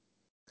Lawrence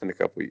in a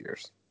couple of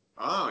years.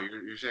 Oh,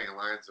 you're saying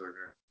Lions are going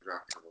to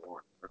draft Trevor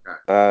Lawrence.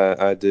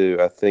 Okay. I do.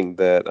 I think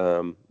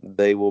that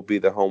they will be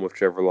the home of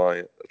Trevor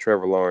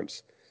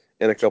Lawrence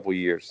in a couple of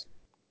years.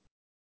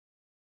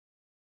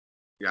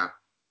 Yeah.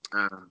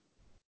 Um,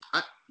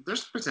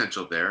 there's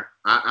potential there.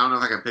 I don't know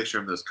if I can picture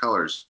him those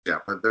colors. Yeah,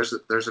 but there's a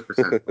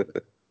potential.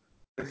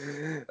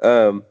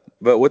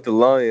 But with the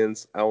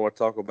Lions, I want to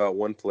talk about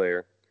one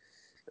player,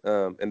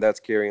 and that's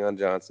Kerryon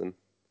Johnson.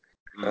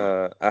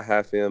 I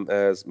have him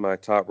as my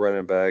top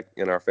running back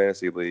in our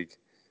fantasy league.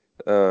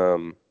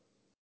 Um,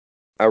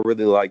 I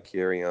really like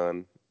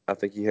Kerryon. I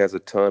think he has a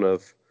ton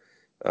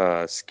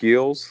of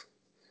skills.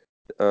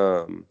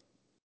 Um,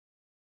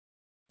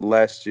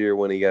 Last year,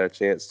 when he got a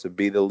chance to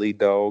be the lead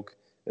dog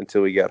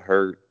until he got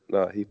hurt,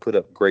 he put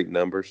up great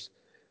numbers.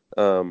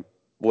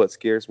 What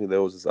scares me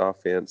though is his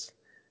offense.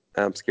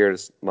 I'm scared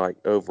it's like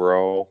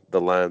overall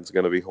the line's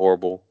going to be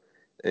horrible,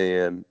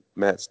 and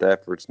Matt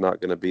Stafford's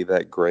not going to be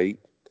that great,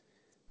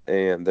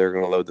 and they're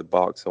going to load the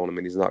box on him,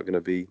 and he's not going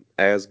to be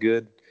as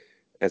good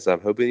as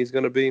I'm hoping he's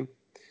going to be.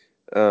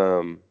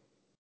 Um,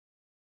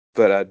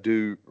 but I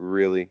do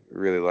really,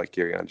 really like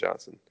Kerryon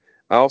Johnson.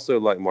 I also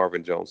like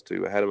Marvin Jones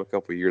too. I had him a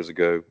couple of years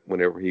ago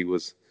whenever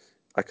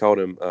I called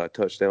him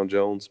Touchdown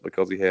Jones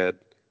because he had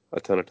a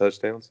ton of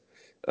touchdowns.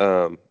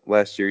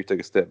 Last year he took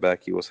a step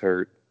back. He was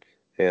hurt,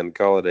 and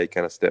Galladay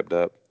kind of stepped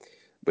up.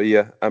 But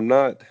yeah, I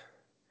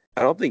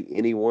don't think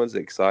anyone's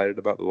excited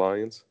about the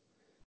Lions,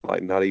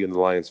 like not even the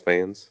Lions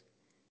fans.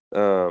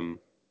 Um,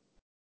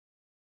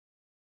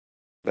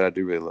 but I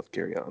do really love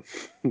Kerryon,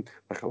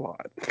 like a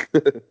lot,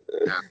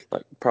 Yeah.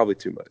 like probably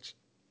too much.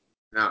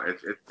 No,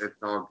 it's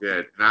all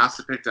good. And I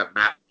also picked up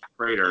Matt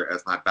Prater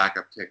as my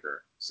backup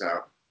kicker. So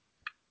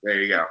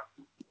there you go.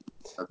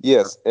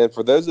 Yes, and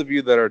for those of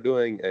you that are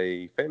doing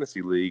a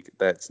fantasy league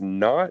that's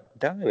not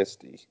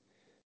dynasty,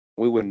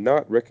 we would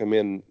not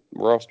recommend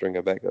rostering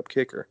a backup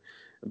kicker.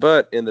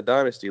 But in the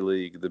dynasty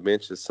league, the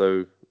bench is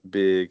so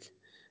big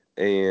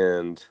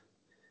and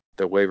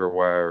the waiver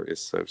wire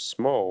is so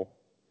small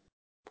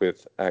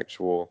with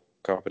actual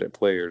competent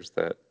players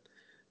that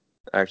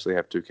actually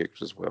have two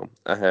kickers as well.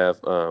 I have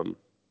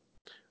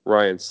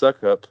Ryan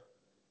Suckup,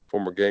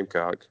 former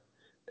Gamecock,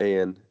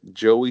 and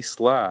Joey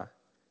Sly,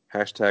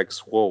 hashtag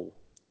Swole,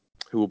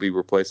 who will be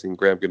replacing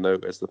Graham Gano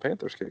as the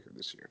Panthers kicker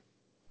this year.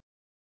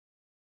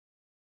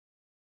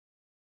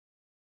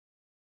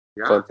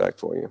 Yeah, Fun fact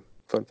for you.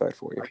 Fun fact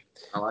for you.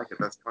 I like it.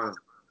 That's fun.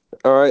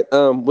 All right.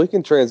 We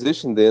can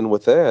transition then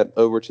with that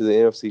over to the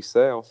NFC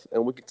South,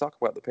 and we can talk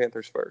about the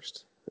Panthers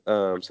first.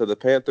 So the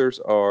Panthers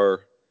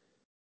are,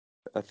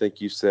 I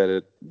think you said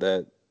it,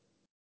 that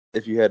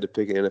if you had to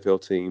pick an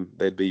NFL team,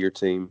 they'd be your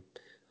team.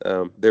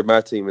 They're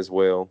my team as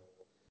well.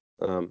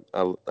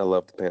 I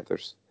love the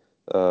Panthers.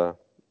 Uh,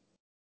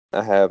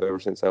 I have ever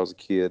since I was a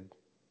kid.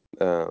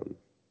 Um,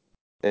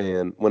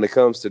 and when it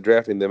comes to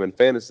drafting them in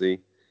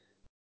fantasy,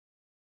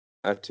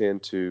 I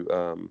tend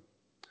to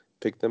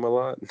pick them a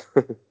lot.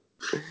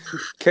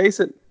 case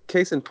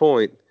in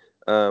point,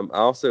 I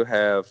also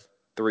have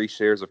 3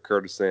 shares of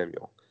Curtis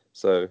Samuel.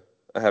 So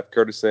I have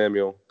Curtis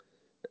Samuel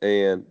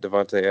and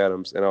Devontae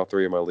Adams in all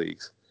three of my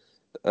leagues.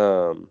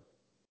 Um,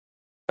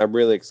 I'm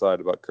really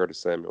excited about Curtis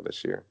Samuel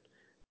this year.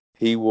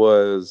 He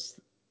was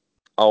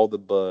all the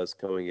buzz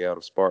coming out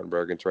of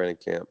Spartanburg in training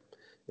camp,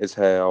 is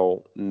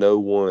how no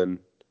one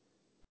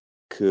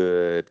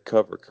could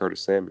cover Curtis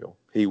Samuel.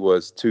 He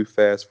was too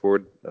fast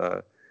for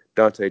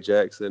Dante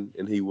Jackson,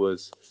 and he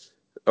was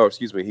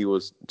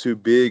too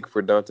big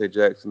for Dante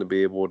Jackson to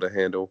be able to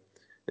handle,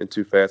 and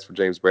too fast for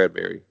James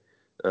Bradbury.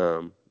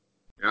 Um,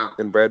 Yeah.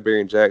 and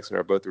Bradbury and Jackson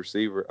are both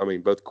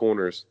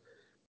corners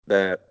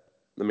that,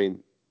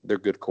 they're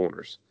good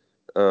corners.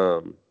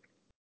 And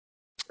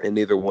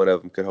neither one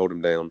of them could hold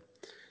him down.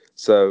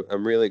 So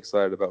I'm really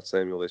excited about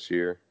Samuel this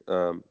year.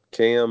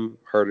 Cam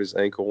hurt his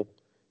ankle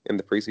in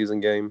the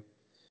preseason game,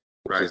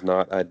 which Right. is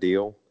not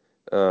ideal.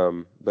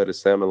 But it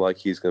sounded like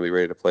he's going to be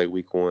ready to play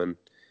week 1.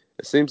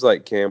 It seems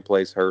like Cam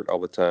plays hurt all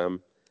the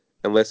time.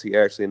 Unless he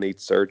actually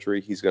needs surgery,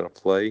 he's going to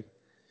play.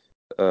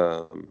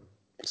 Um,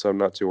 so I'm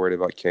not too worried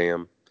about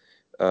Cam.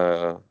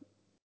 Uh,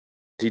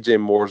 DJ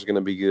Moore is going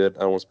to be good.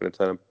 I don't want to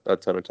spend a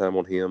ton of time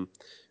on him.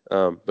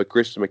 But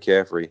Christian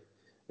McCaffrey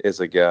is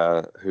a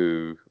guy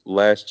who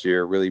last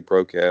year really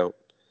broke out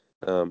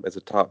as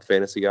a top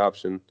fantasy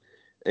option.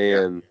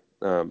 Yeah.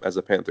 And as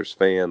a Panthers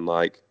fan,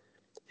 like,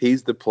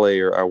 he's the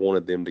player I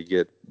wanted them to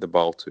get the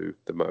ball to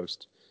the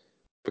most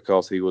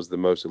because he was the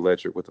most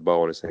electric with the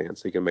ball in his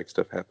hands. He can make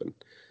stuff happen.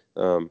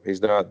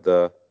 He's not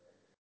the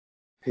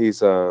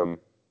he's how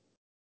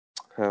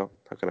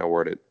can I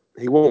word it?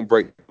 He won't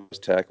break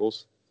most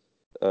tackles,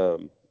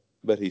 um,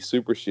 but he's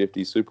super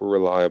shifty, super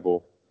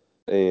reliable,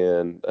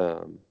 and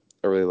I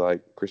really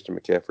like Christian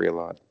McCaffrey a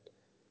lot.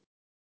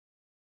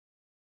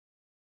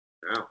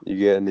 No. You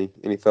get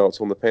any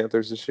thoughts on the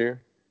Panthers this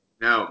year?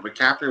 No.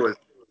 McCaffrey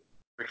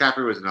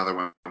was another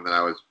one that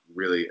I was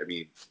really. I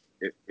mean,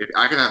 if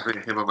I could have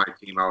him on my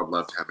team, I would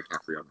love to have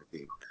McCaffrey on my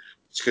team.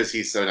 Just because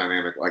he's so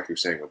dynamic, like you're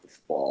saying with the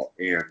ball,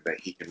 and that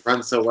he can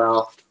run so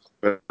well,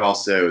 but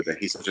also that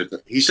he's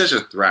such a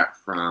threat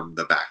from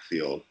the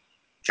backfield,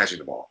 catching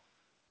the ball.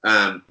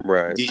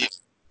 Right.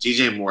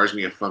 DJ Moore is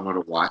gonna be a fun one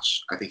to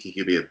watch. I think he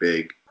could be a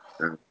big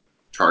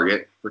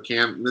target for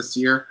Cam this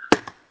year.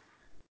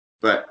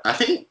 But I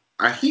think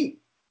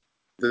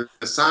the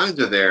signs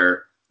are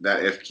there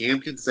that if Cam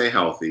can stay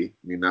healthy,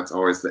 I mean that's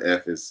always the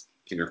if is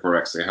can your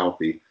quarterback stay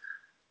healthy?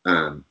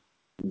 Um,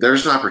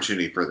 there's an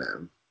opportunity for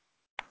them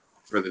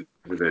for the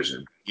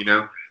division. And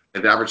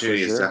the For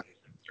opportunity is sure. definitely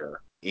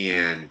there.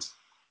 And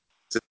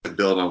to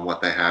build on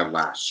what they had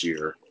last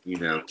year.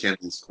 Can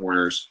these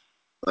corners,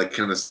 like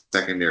can the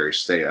secondary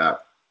stay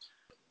up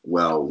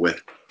well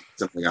with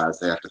some of the guys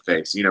they have to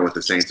face? With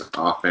the Saints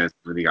offense,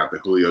 and then you got the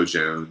Julio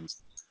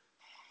Jones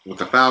with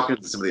the Falcons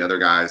and some of the other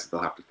guys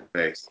they'll have to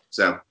face.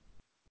 So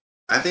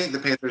I think the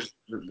Panthers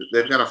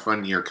they've got a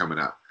fun year coming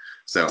up.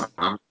 So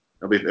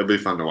it'll be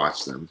fun to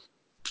watch them.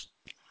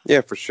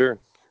 Yeah, for sure.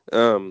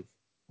 Um,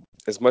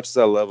 as much as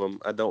I love them,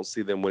 I don't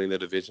see them winning the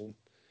division.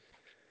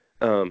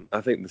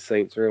 I think the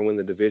Saints are going to win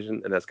the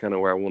division, and that's kind of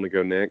where I want to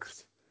go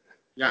next.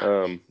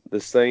 Yeah. The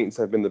Saints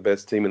have been the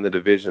best team in the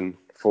division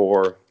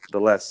for the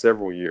last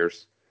several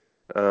years.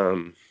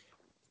 Um,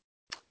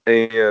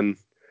 and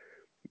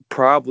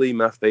probably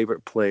my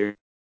favorite player.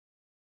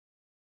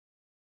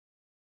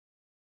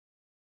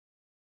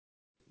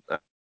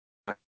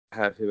 I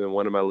have him in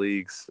one of my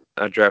leagues.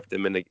 I drafted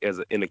him in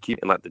a keep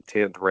in like the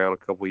 10th round a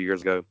couple of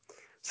years ago.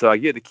 So I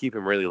get to keep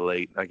him really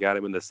late. I got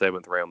him in the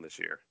 7th round this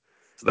year.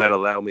 So that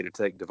allowed me to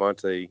take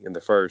Devontae in the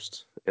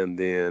 1st and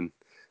then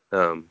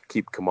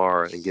keep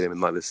Kamara and get him in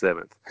like the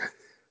 7th.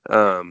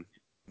 Um,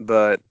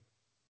 but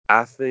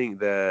I think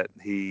that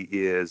he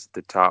is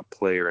the top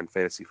player in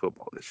fantasy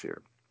football this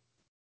year,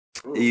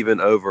 Ooh.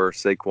 even over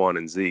Saquon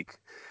and Zeke,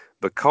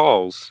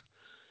 because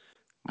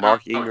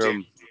Mark Oh, Jay.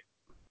 Ingram.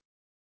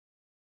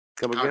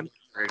 Come Oh, again?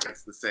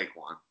 that's the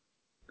Saquon.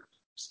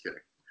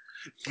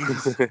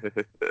 Just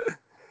kidding.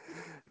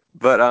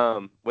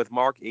 But with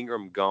Mark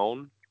Ingram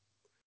gone,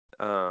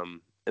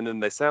 and then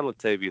they signed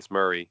Latavius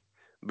Murray,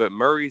 but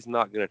Murray's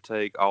not going to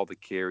take all the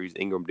carries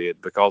Ingram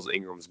did because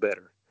Ingram's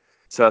better.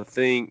 So I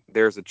think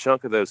there's a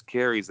chunk of those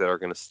carries that are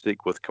going to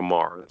stick with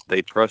Kamara.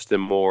 They trust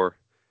him more.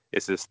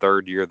 It's his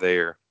 3rd year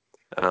there.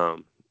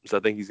 So I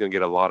think he's going to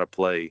get a lot of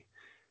play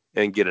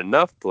and get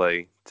enough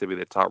play to be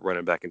the top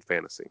running back in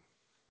fantasy.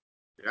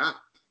 Yeah.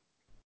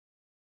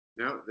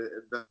 No,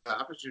 the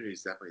opportunity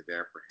is definitely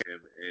there for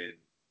him. And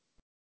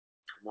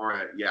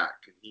Kamara, yeah,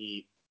 can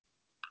he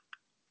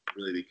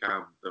really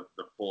become the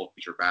full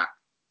feature back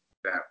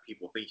that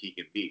people think he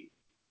can be?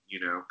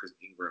 Because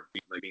Ingram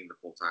being the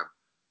full time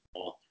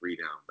all 3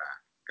 down back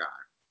guy.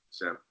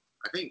 So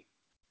I think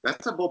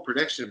that's a bold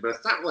prediction, but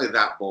it's not really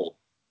that bold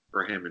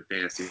for him in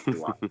fantasy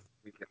wise.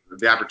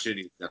 The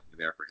opportunity is definitely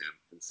there for him,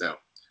 and so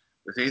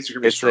the Saints are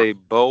going to be It's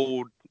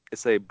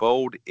strong. a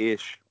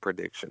bold-ish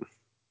prediction.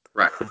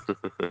 Right.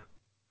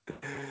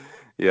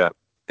 Yeah.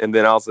 And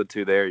then also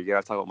too there, you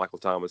gotta talk about Michael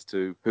Thomas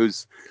too,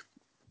 who's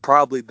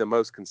probably the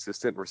most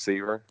consistent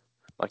receiver.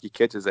 Like he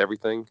catches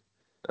everything.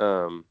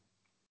 Um,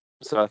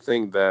 so I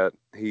think that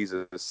he's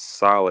a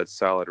solid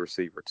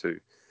receiver too.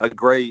 A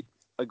great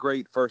a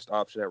great first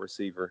option at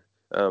receiver.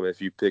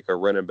 If you pick a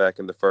running back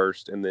in the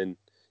 1st and then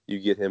you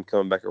get him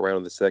coming back around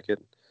in the 2nd,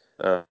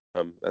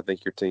 I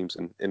think your team's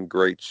in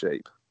great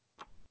shape.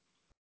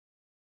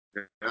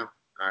 Yeah,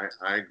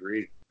 I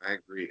agree. I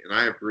agree, and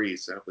I agree.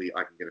 So hopefully,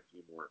 I can get a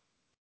few more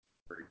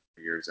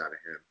years out of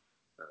him.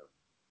 Um,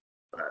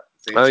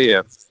 but Oh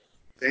yeah,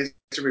 Saints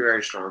should be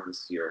very strong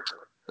this year.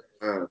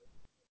 Uh,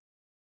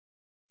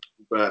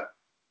 but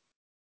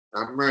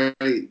I'm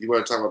ready. You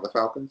want to talk about the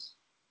Falcons?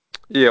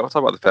 yeah. We'll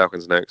talk about the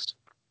Falcons next.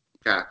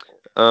 Yeah,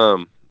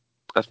 Um,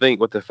 I think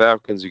with the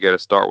Falcons, you got to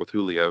start with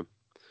Julio.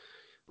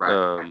 right.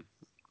 Um,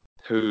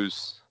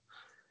 who's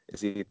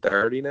is he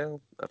 30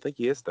 now? I think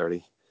he is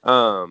 30.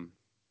 Um,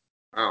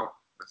 Oh,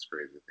 that's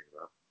crazy to think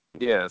about.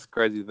 yeah, it's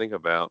crazy to think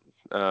about.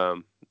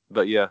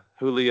 But yeah,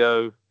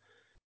 Julio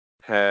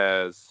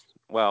has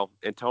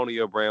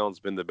Antonio Brown's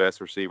been the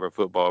best receiver in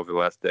football over the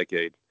last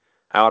decade.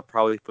 I would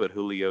probably put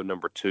Julio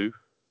number two,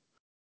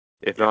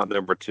 if Yeah, not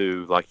number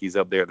two. Like he's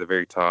up there at the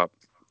very top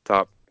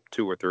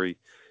two or three.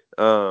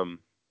 Um,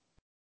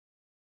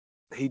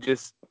 he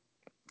just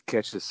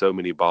catches so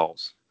many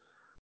balls.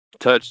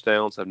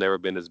 Touchdowns have never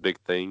been his big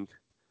thing,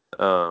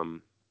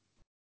 um,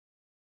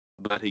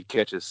 but he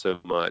catches so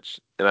much.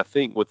 And I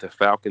think with the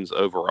Falcons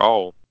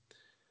overall,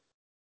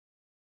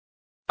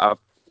 I've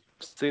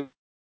seen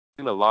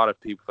a lot of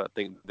people that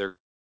think they're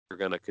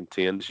going to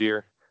contend this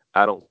year.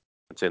 I don't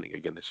contending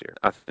again this year.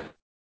 I think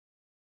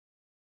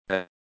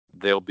that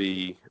they'll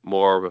be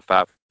more of a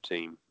 5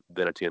 team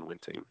than a 10-win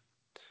team.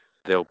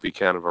 They'll be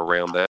kind of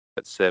around that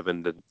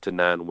 7 to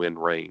 9 win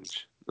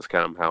range. That's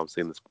kind of how I'm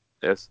seeing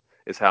this.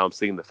 Is how I'm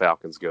seeing the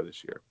Falcons go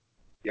this year.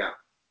 yeah.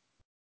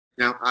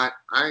 Now I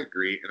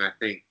agree, and I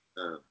think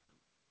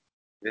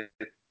if,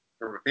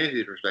 from a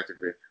fantasy perspective,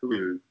 if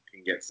Hulu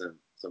can get some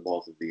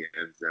balls at the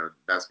end zone,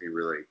 that's gonna be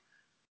really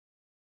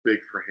big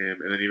for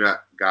him. And then you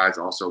got guys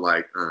also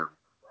like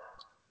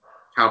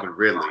Calvin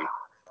Ridley,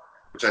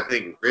 which I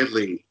think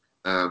Ridley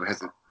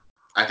has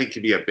I think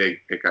can be a big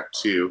pickup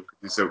too.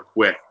 He's so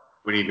quick.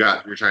 When you're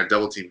trying to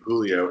double team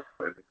Julio,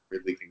 and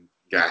Ridley can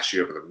gash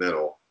you over the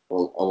middle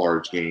a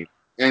large game.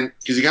 And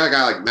because you got a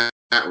guy like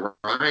Matt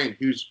Ryan,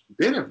 who's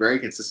been a very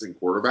consistent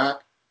quarterback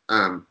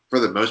for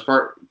the most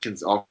part,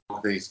 all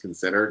things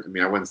considered. I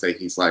mean, I wouldn't say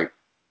he's like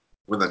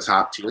one of the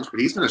top tiers, but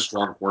he's been a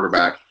strong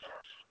quarterback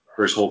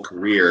for his whole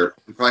career.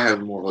 He probably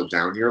had more of a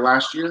down year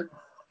last year.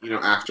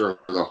 After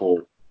the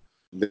whole,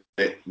 they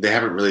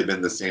haven't really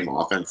been the same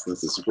offense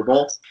since the Super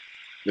Bowl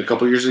a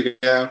couple years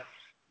ago.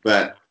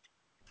 But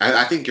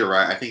I think you're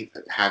right. I think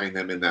having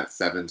them in that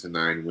 7 to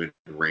 9 win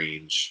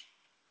range,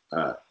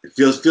 it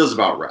feels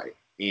about right.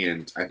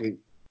 And I think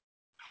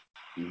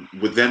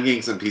with them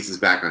getting some pieces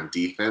back on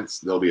defense,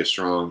 they'll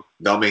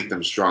make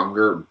them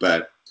stronger.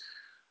 But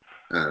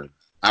um,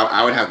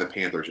 I would have the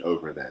Panthers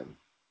over them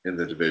in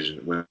the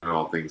division when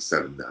all things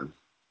said and done.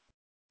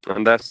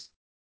 And that's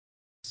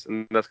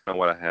kind of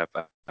what I have.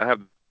 I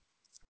have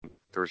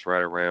there's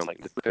right around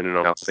like depending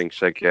on how things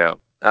shake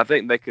out. I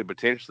think they could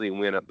potentially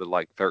win up to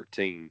like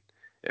 13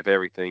 if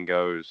everything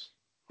goes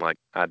like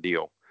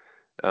ideal.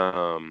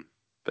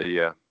 But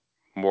yeah,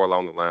 more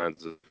along the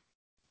lines of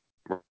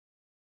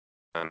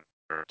 9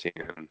 or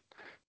 10.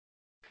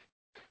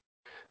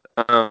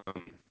 Um,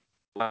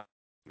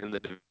 in the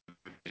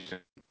division,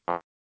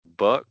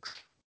 Bucks.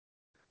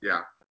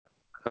 Yeah,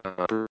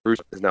 Bruce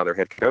is now their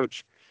head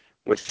coach,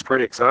 which is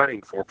pretty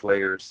exciting for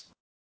players.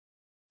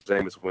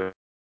 James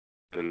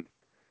Winston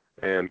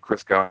and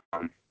Chris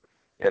Godwin.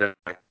 And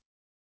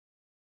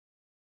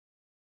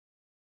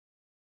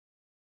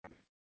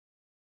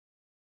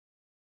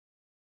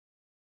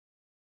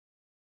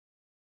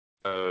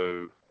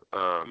so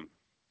um,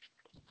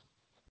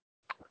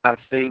 I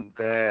think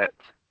that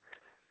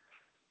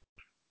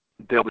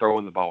they'll be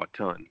throwing the ball a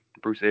ton.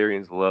 Bruce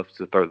Arians loves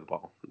to throw the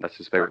ball. That's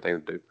his favorite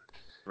thing to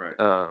right.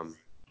 do.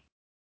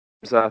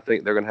 So I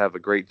think they're going to have a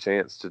great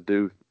chance to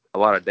do a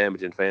lot of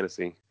damage in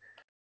fantasy.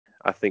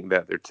 I think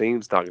that their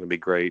team's not going to be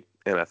great,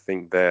 and I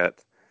think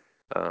that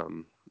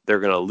they're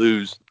going to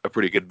lose a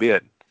pretty good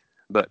bit.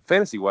 But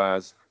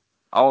fantasy-wise,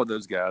 all of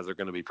those guys are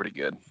going to be pretty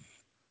good.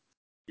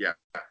 Yeah,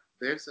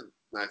 there's some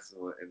nice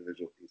little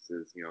individual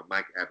pieces.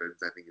 Mike Evans,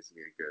 I think, is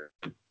going to be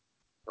a good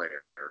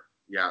player.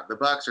 Yeah, the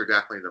Bucks are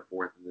definitely the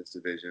fourth in this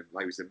division.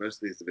 Like we said,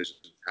 most of these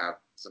divisions have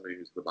somebody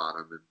who's at the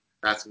bottom, and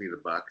that's going to be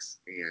the Bucks.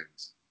 And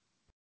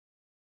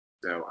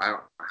so I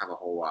don't have a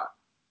whole lot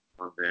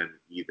on them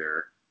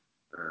either.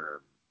 Um,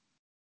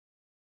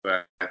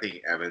 but I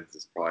think Evans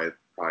is probably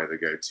the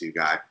go-to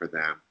guy for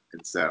them,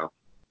 and so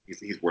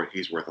he's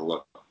worth a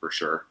look for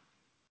sure.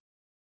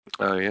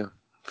 Oh yeah,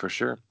 for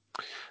sure.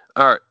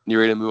 All right, you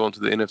ready to move on to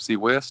the NFC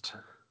West?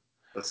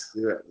 Let's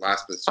do it.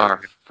 Last but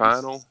Our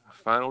certainly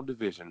final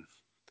division.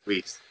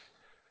 least.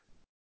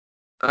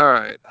 All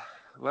right,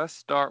 let's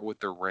start with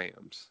the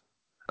Rams.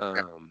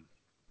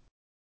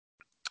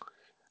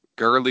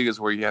 Gurley is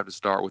where you have to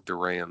start with the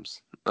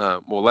Rams.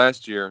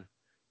 Last year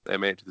they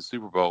made it to the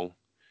Super Bowl.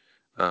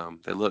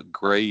 They looked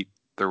great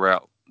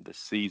throughout the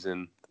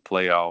season, the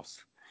playoffs.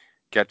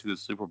 Got to the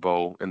Super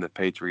Bowl, and the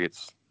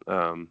Patriots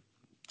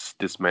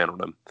dismantled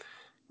them.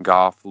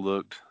 Goff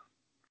looked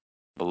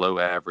below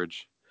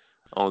average.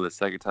 Only the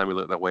second time he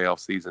looked that way all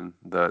season.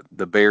 The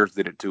Bears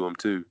did it to him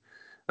too.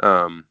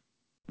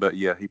 But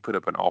yeah, he put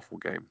up an awful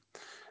game.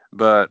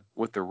 But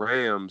with the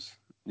Rams,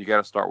 you got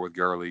to start with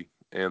Gurley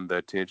and the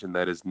attention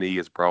that his knee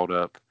has brought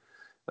up.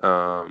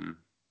 Um,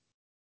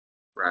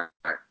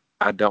 Right.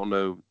 I don't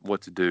know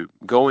what to do.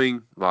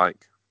 Going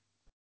like,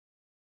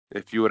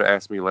 if you would have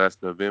asked me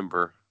last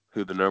November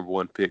who the number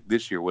one pick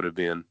this year would have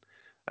been,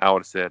 I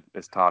would have said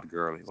it's Todd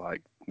Gurley.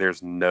 Like,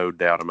 there's no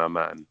doubt in my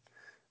mind.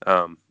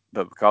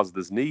 But because of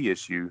this knee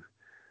issue,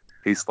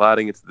 he's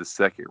sliding into the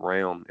second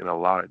round in a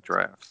lot of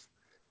drafts.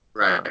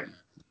 Right.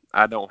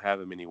 I don't have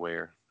him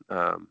anywhere,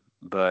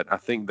 but I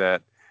think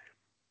that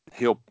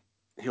he'll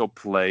he'll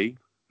play,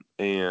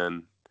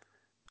 and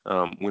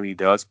when he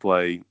does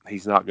play,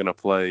 he's not going to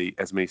play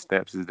as many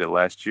snaps as he did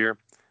last year,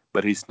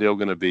 but he's still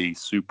going to be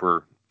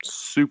super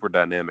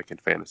dynamic in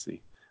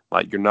fantasy.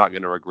 Like, you're not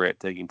going to regret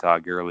taking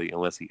Todd Gurley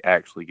unless he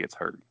actually gets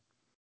hurt.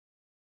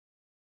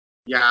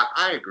 Yeah,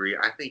 I agree.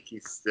 I think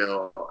he's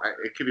still.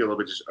 It could be a little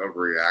bit just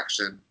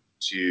overreaction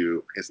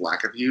to his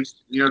lack of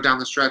use, down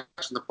the stretch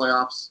in the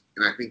playoffs.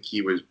 And I think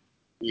he was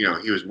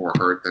more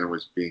hurt than it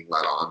was being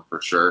let on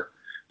for sure.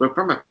 But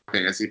from a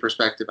fantasy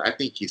perspective, I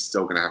think he's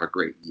still going to have a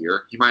great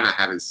year. He might not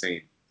have his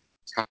same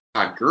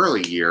Todd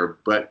Gurley year,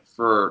 but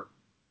for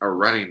a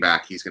running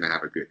back, he's going to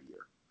have a good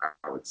year,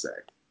 I would say.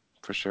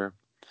 For sure.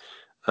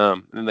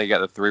 Then they got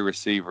the three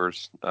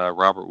receivers: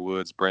 Robert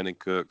Woods, Brandon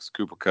Cooks,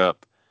 Cooper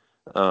Kupp.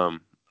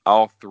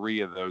 All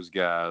three of those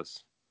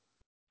guys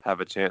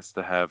have a chance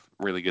to have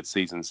really good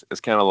seasons.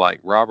 It's kind of like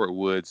Robert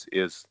Woods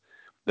is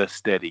the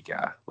steady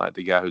guy, like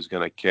the guy who's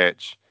going to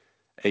catch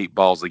 8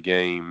 balls a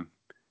game,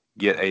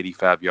 get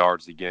 85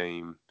 yards a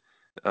game.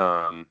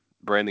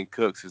 Brandon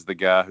Cooks is the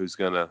guy who's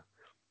going to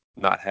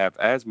not have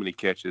as many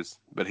catches,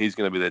 but he's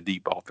going to be the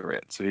deep ball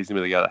threat. So he's going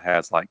to be the guy that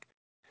has like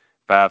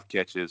 5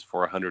 catches for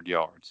 100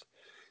 yards.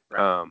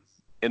 Right.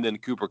 And then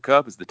Cooper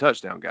Kupp is the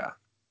touchdown guy.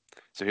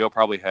 So he'll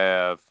probably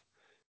have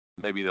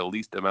maybe the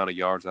least amount of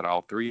yards out of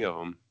all three of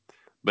them,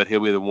 but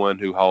he'll be the one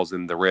who hauls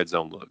in the red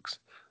zone looks.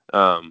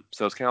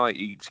 So it's kind of like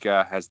each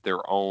guy has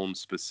their own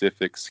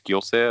specific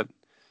skill set,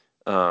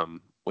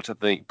 which I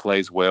think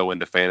plays well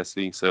into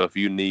fantasy. So if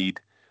you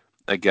need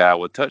a guy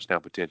with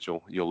touchdown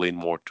potential, you'll lean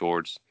more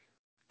towards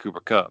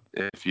Cooper Kupp.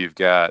 If you've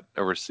got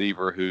a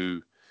receiver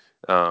who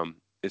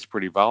is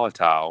pretty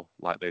volatile,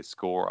 like they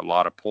score a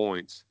lot of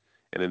points,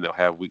 and then they'll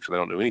have weeks where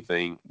they don't do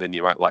anything, then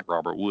you might like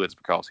Robert Woods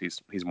because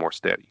he's more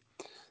steady.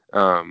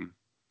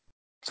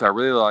 So I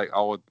really like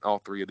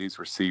all three of these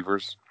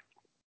receivers.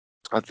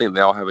 I think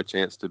they all have a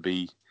chance to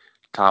be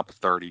top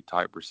 30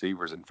 type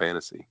receivers in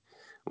fantasy,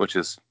 which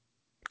is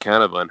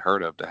kind of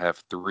unheard of to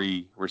have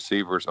three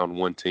receivers on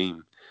one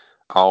team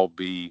all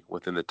be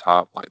within the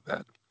top like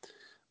that.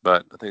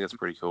 But I think that's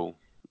pretty cool.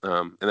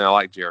 And then I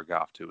like Jared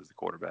Goff too as the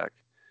quarterback.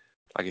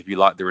 Like, if you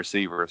like the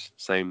receivers,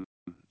 same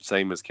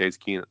as Case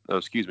Keenum. Oh,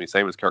 excuse me,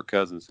 same as Kirk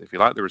Cousins. If you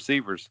like the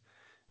receivers,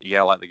 you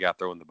gotta like the guy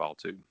throwing the ball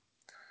too.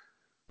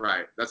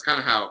 Right. That's kind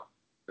of how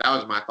that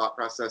was my thought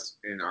process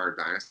in our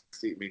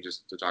dynasty. I mean,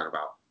 just to talk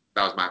about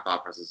that was my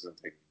thought process in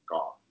taking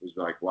Goff. It was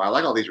like, well, I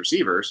like all these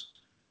receivers,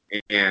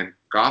 and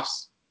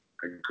Goff's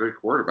a good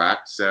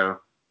quarterback, so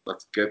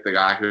let's get the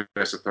guy who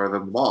has to throw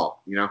them the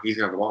ball. He's gonna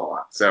have the ball a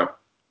lot. So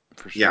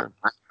For yeah, sure.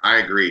 I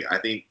agree. I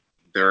think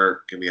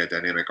they're gonna be a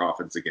dynamic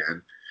offense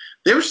again.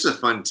 They were just a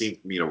fun team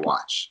for me to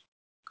watch.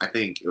 I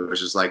think it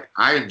was just like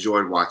I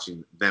enjoyed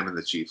watching them and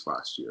the Chiefs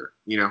last year.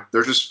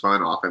 They're just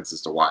fun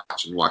offenses to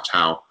watch and watch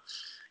how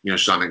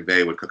Sean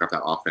McVay would cook up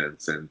that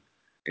offense and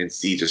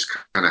see just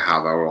kind of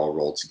how they all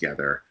roll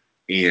together.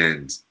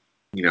 And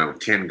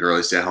can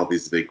Gurley stay healthy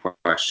is a big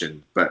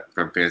question, but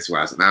from fantasy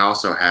wise, and I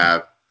also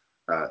have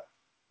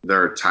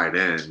their tight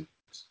end.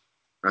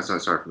 That's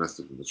not sorry for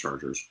messing from the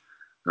Chargers.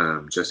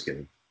 Just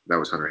kidding. That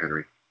was Hunter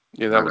Henry.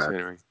 Yeah, that My was bad.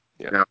 Henry.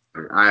 Yeah. No,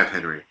 I have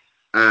Henry.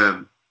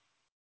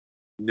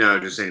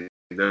 No, just saying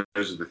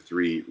those are the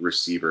three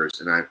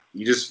receivers, and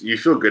you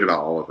feel good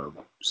about all of them.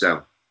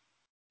 So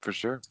For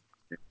sure.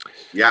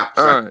 yeah,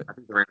 All so right. I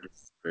think the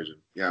Rams division.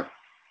 Yeah.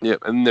 Yep,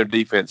 and their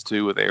defense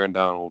too with Aaron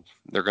Donald,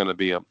 they're going to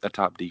be a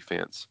top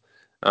defense.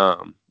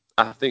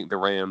 I think the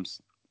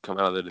Rams come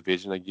out of the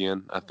division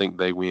again. I think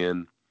they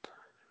win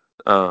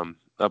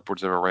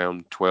upwards of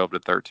around 12 to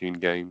 13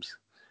 games.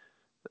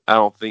 I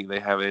don't think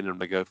they have it in them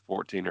to go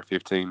 14 or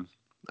 15.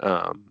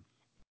 Um,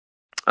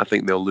 I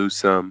think they'll lose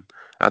some.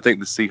 I think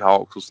the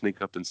Seahawks will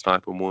sneak up and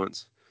snipe them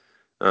once.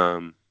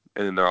 And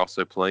then they're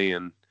also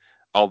playing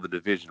all the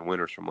division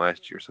winners from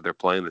last year. So they're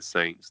playing the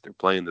Saints, they're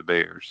playing the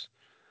Bears.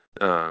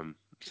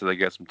 So they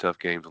got some tough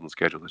games on the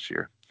schedule this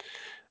year.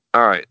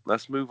 All right,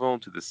 let's move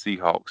on to the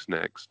Seahawks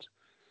next.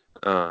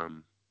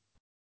 Um,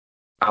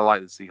 I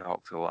like the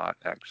Seahawks a lot,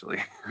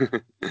 actually.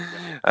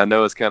 I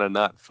know it's kind of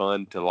not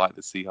fun to like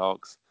the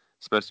Seahawks,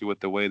 especially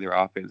with the way their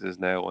offense is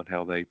now and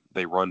how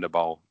they run the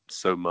ball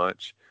so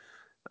much.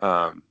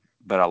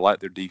 But I like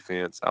their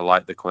defense. I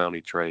like the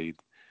Clowney trade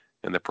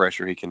and the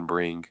pressure he can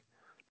bring.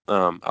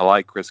 I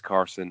like Chris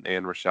Carson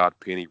and Rashad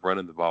Penny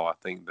running the ball. I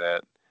think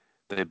that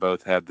they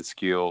both have the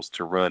skills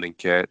to run and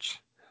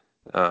catch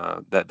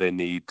that they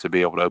need to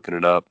be able to open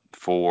it up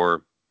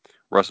for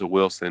Russell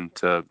Wilson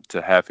to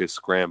have his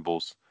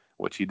scrambles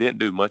which he didn't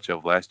do much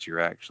of last year,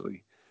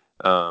 actually.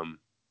 And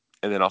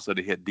then also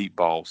to hit deep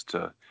balls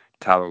to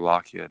Tyler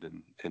Lockett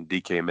and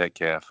DK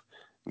Metcalf,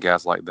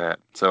 guys like that.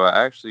 So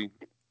I actually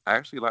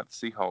like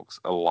the Seahawks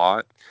a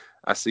lot.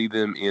 I see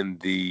them in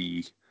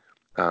the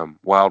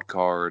wild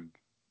card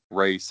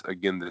race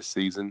again this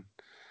season.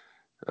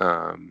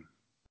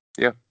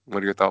 Yeah,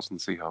 what are your thoughts on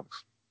the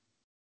Seahawks?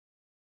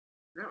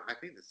 No, I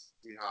think the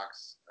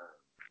Seahawks.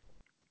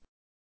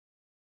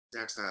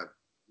 Next up,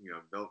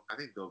 I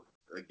think they'll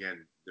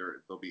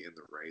be in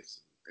the race,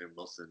 and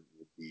Wilson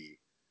will be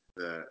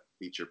the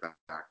feature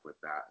back with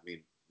that. I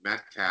mean,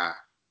 Metcalf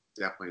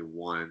definitely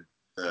won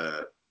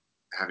the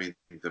having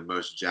the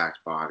most jacked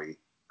body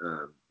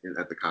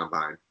at the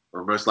combine,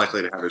 or most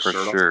likely to have his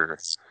shirt off.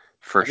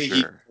 For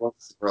sure.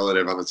 He's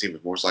relative on the team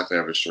is most likely to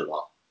have his shirt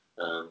off.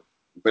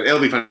 But it'll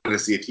be fun to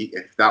see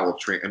if that will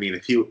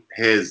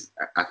his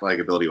athletic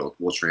ability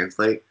will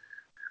translate.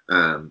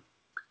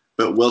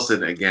 But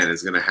Wilson again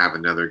is going to have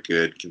another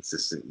good,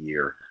 consistent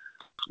year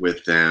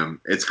with them.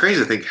 It's crazy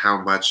to think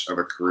how much of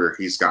a career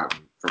he's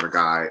gotten from a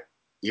guy,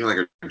 even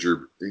like a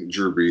Drew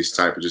Brees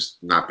type, of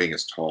just not being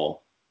as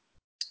tall,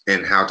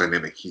 and how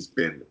dynamic he's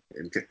been,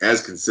 and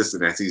as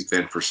consistent as he's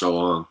been for so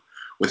long,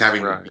 with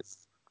having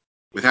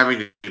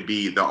to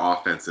be the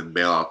offense and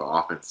bail out the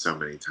offense so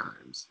many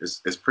times.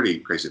 It's pretty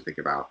crazy to think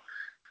about.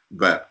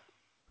 But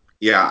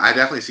yeah, I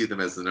definitely see them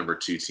as the number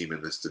 2 team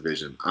in this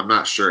division. I'm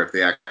not sure if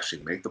they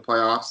actually make the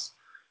playoffs,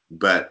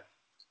 but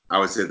I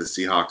would say the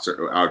Seahawks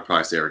I would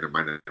probably say are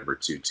my number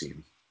 2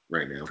 team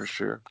right now. For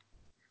sure.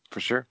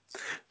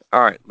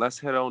 All right, let's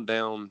head on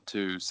down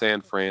to San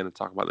Fran and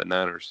talk about the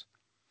Niners.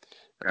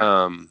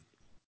 Okay.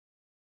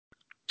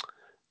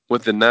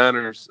 With the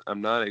Niners, I'm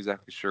not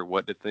exactly sure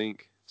what to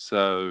think.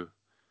 So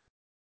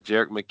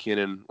Jerick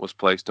McKinnon was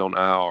placed on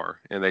IR,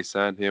 and they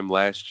signed him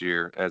last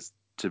year as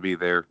to be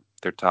their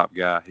top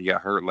guy. He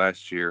got hurt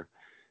last year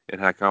and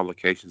had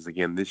complications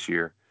again this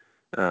year,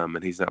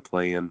 and he's not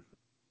playing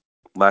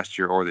last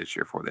year or this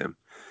year for them.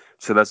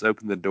 So that's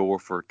opened the door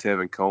for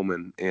Tevin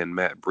Coleman and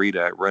Matt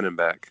Breida at running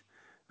back.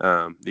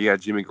 You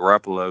got Jimmy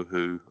Garoppolo,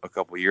 who a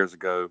couple of years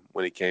ago,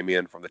 when he came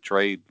in from the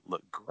trade,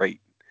 looked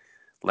great.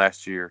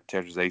 Last year,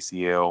 tears his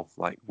ACL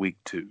like week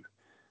 2.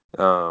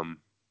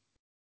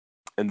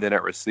 And then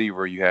at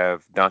receiver, you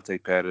have Dante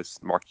Pettis,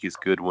 Marquise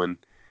Goodwin.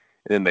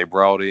 And then they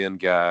brought in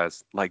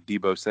guys like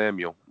Deebo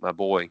Samuel, my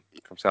boy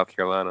from South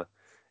Carolina,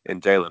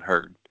 and Jalen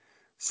Hurd.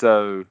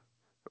 So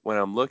when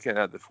I'm looking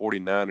at the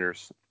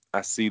 49ers,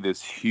 I see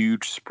this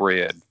huge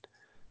spread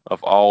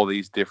of all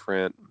these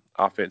different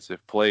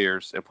offensive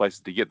players and places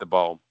to get the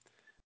ball,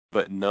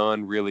 but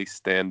none really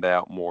stand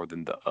out more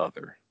than the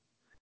other.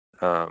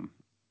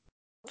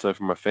 So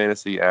from a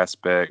fantasy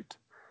aspect,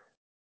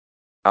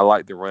 I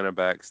like the running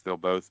backs. They'll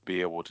both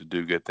be able to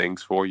do good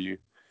things for you.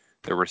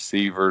 The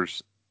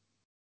receivers,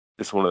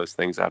 it's one of those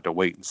things I have to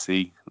wait and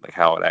see, like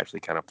how it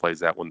actually kind of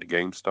plays out when the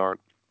games start.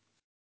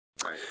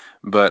 Right.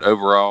 But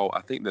overall,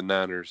 I think the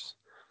Niners,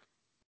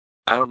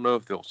 I don't know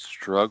if they'll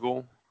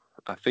struggle.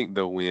 I think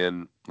they'll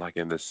win like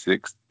in the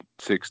 6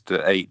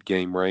 to 8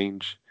 game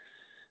range.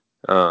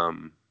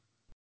 Not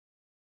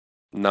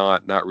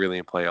really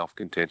in playoff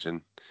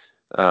contention.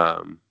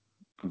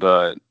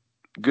 But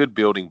good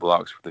building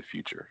blocks for the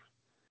future.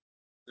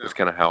 That's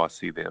kind of how I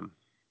see them.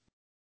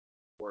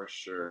 For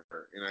sure.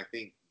 And I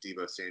think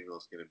Deebo Samuel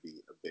is going to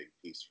be a big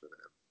piece for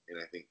them. And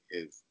I think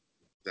his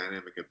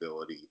dynamic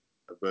ability,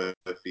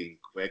 both being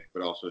quick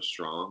but also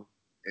strong,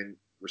 and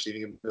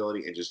receiving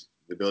ability, and just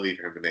the ability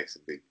for him to make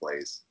some big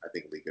plays, I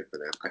think will be good for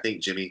them. I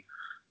think Jimmy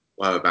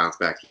will have a bounce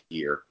back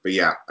year. But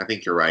yeah, I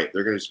think you're right.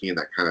 They're going to just be in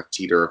that kind of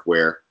teeter of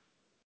where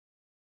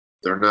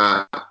they're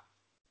not,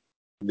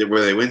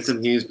 where they win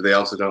some games, but they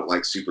also don't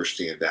like super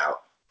stand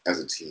out as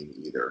a team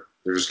either.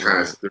 They're just kind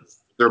of,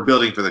 they're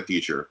building for the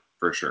future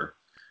for sure.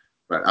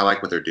 But I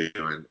like what they're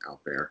doing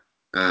out there.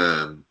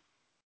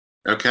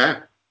 Okay.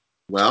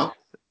 Well.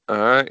 All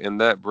right.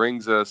 And that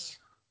brings us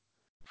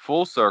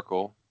full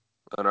circle.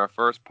 On our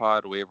first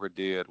pod we ever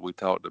did, we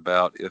talked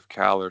about if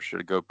Kyler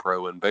should go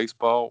pro in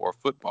baseball or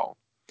football.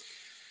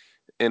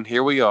 And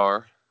here we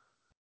are.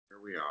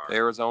 The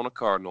Arizona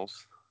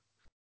Cardinals.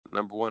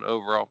 Number 1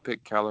 overall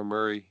pick, Kyler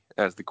Murray,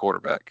 as the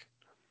quarterback.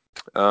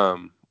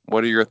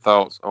 What are your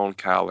thoughts on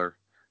Kyler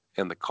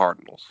and the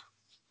Cardinals?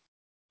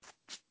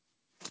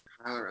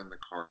 Kyler and the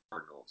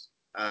Cardinals.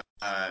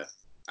 I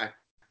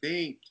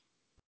think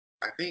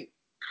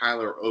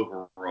Kyler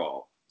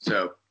overall.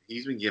 So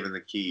he's been given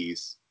the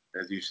keys,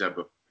 as you said,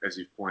 as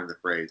you've coined the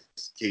phrase,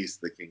 keys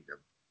to the kingdom.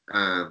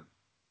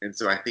 And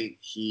so I think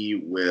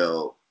he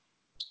will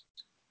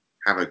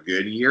have a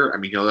good year. I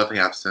mean, he'll definitely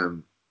have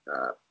some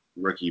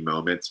rookie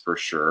moments for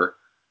sure.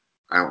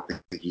 I don't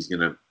think he's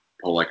going to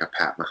pull like a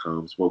Pat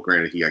Mahomes. Well,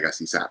 granted, I guess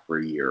he sat for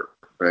a year.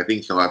 But I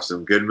think he'll have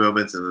some good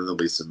moments, and then there'll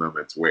be some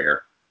moments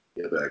where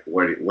you'll be like,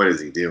 what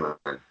is he doing?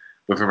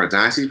 But from a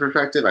dynasty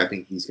perspective, I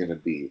think he's going to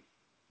be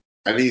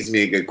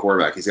a good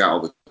quarterback. He's got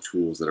all the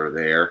tools that are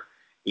there.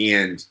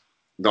 And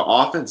the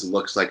offense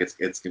looks like it's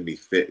going to be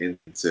fit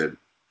into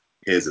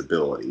his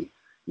ability.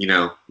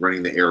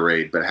 Running the air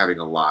raid, but having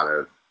a lot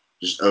of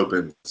just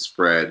open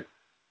spread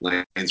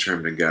lanes for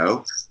him to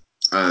go.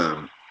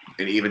 And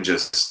even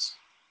just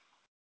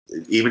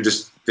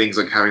things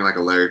like having like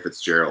a Larry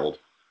Fitzgerald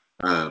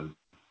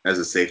as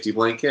a safety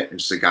blanket and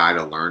just a guy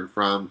to learn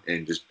from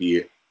and just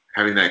be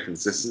having that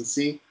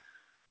consistency,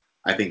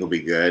 I think will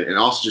be good. And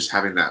also just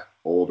having that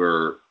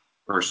older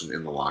person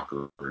in the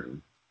locker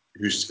room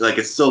who's like,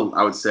 it's still,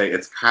 I would say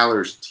it's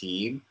Kyler's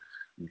team,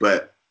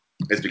 but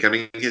it's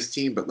becoming his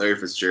team. But Larry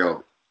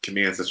Fitzgerald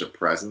commands such a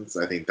presence.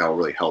 I think that will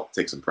really help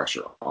take some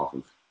pressure off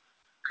of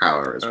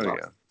Kyler as well.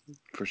 Yeah,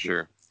 for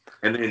sure.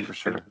 And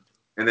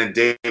then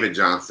David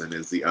Johnson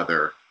is the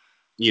other,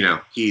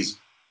 he's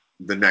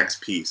the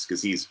next piece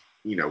because he's,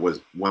 was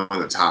one of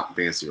the top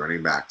fantasy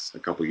running backs a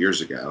couple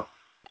years ago,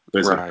 but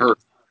has been hurt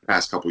the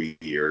past couple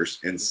years.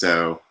 And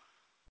so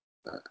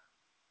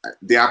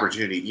the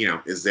opportunity,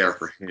 is there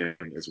for him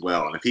as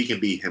well. And if he can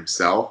be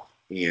himself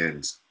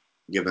and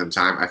give them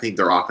time, I think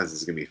their offense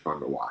is going to be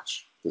fun to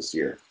watch this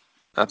year.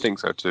 I think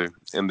so too.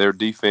 And their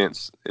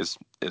defense is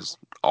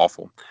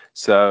awful.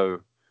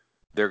 So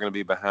they're going to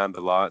be behind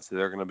a lot. So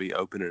they're going to be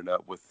opening it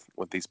up with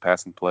these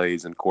passing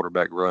plays and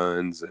quarterback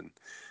runs and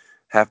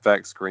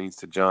halfback screens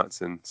to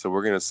Johnson. So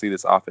we're going to see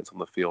this offense on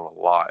the field a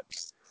lot,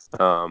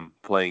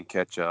 playing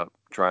catch up,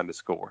 trying to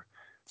score.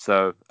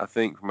 So I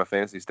think from a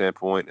fantasy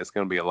standpoint, it's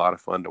going to be a lot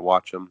of fun to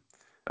watch them.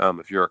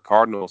 If you're a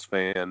Cardinals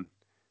fan,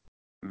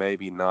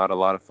 maybe not a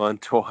lot of fun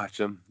to watch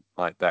them,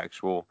 like the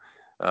actual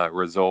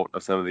result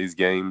of some of these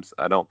games.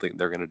 I don't think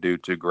they're going to do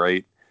too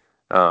great.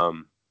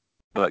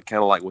 But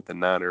kind of like with the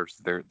Niners,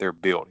 they're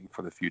building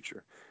for the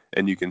future.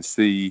 And you can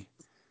see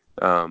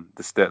the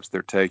steps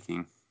they're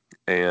taking.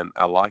 And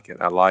I like it.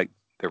 I like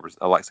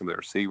some of the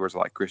receivers, I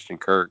like Christian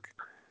Kirk.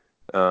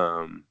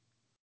 Yeah,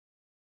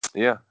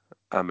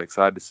 I'm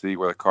excited to see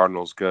where the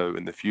Cardinals go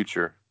in the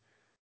future.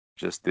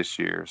 Just this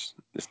year's,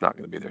 it's not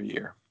going to be their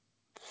year.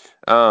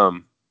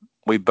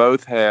 We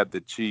both had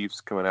the Chiefs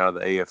coming out of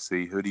the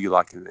AFC. Who do you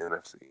like in the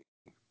NFC?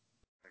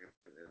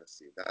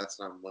 That's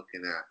what I'm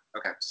looking at.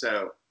 Okay,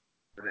 so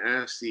in the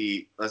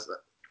NFC,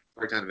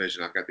 part-time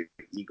division, I've got the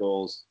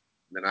Eagles.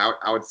 Then I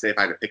would say if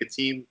I had to pick a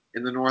team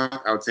in the North,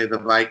 I would say the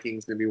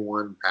Vikings maybe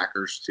one,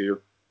 Packers two.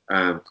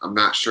 I'm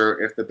not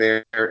sure if the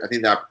Bears. I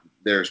think that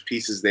there's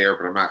pieces there,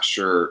 but I'm not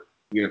sure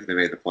even if they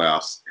made the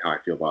playoffs how I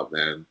feel about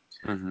them.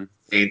 Mm-hmm.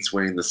 Saints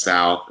winning the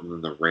South, and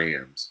then the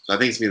Rams. So I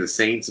think it's gonna be the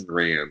Saints and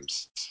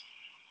Rams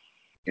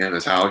in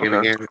the title game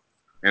again.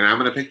 And I'm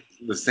gonna pick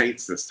the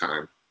Saints this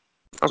time.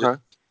 Okay. I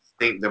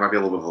think there might be a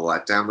little bit of a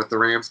letdown with the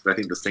Rams, but I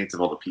think the Saints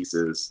have all the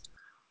pieces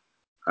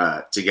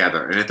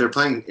together. And if they're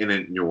playing in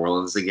New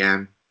Orleans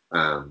again,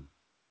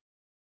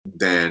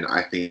 then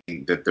I think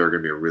that they're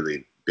going to be a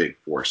really big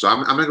force. So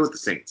I'm going to go with the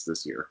Saints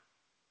this year.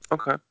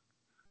 Okay.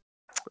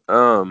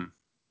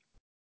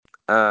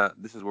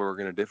 This is where we're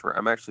going to differ.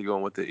 I'm actually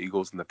going with the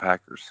Eagles and the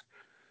Packers.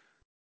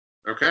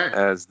 Okay.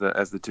 As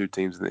the two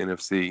teams in the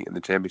NFC in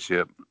the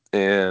championship,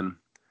 and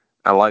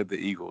I like the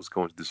Eagles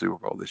going to the Super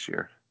Bowl this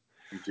year.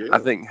 You do? I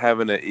think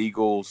having an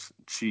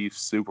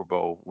Eagles-Chiefs Super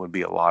Bowl would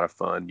be a lot of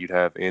fun. You'd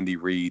have Andy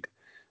Reid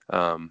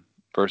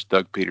versus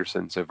Doug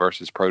Peterson, so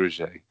versus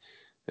protege,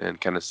 and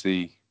kind of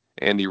see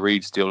Andy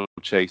Reid still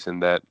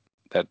chasing that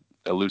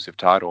elusive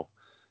title,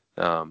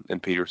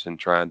 and Peterson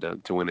trying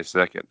to win a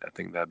second. I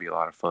think that'd be a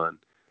lot of fun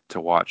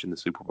to watch in the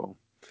Super Bowl.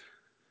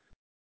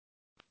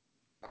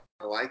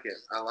 I like it.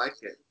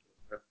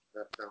 That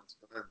sounds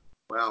fun.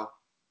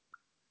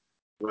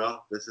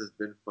 Well, this has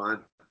been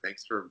fun.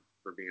 Thanks for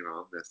being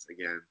on this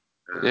again.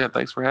 Yeah,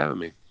 thanks for having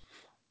me.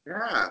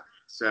 Yeah.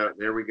 So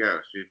there we go.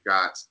 So we've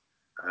got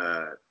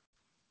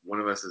one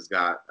of us has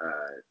got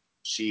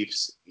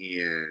Chiefs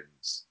and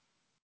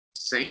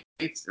Saints,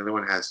 and the other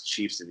one has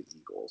Chiefs and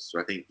Eagles.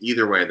 So I think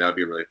either way, that would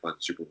be a really fun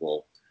Super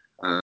Bowl.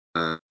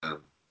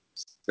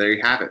 There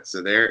you have it.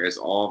 So there is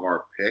all of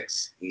our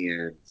picks,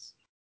 and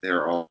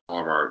there are all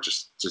of our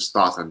just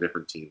thoughts on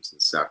different teams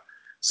and stuff.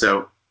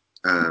 So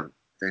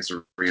thanks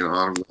for being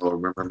on. We'll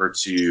remember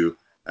to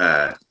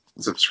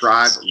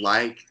subscribe,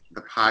 like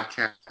the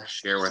podcast,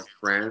 share with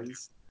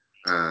friends.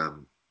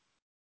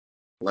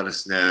 Let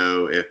us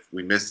know if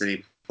we missed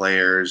any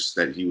players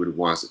that you would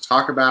want us to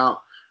talk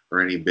about,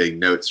 or any big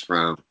notes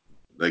from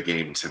the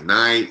game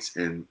tonight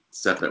and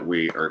stuff that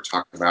we are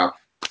talking about.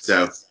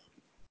 So,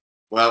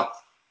 well,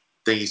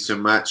 thank you so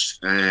much,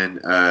 and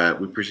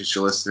we appreciate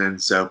you listening.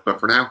 So, but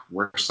for now,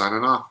 we're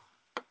signing off.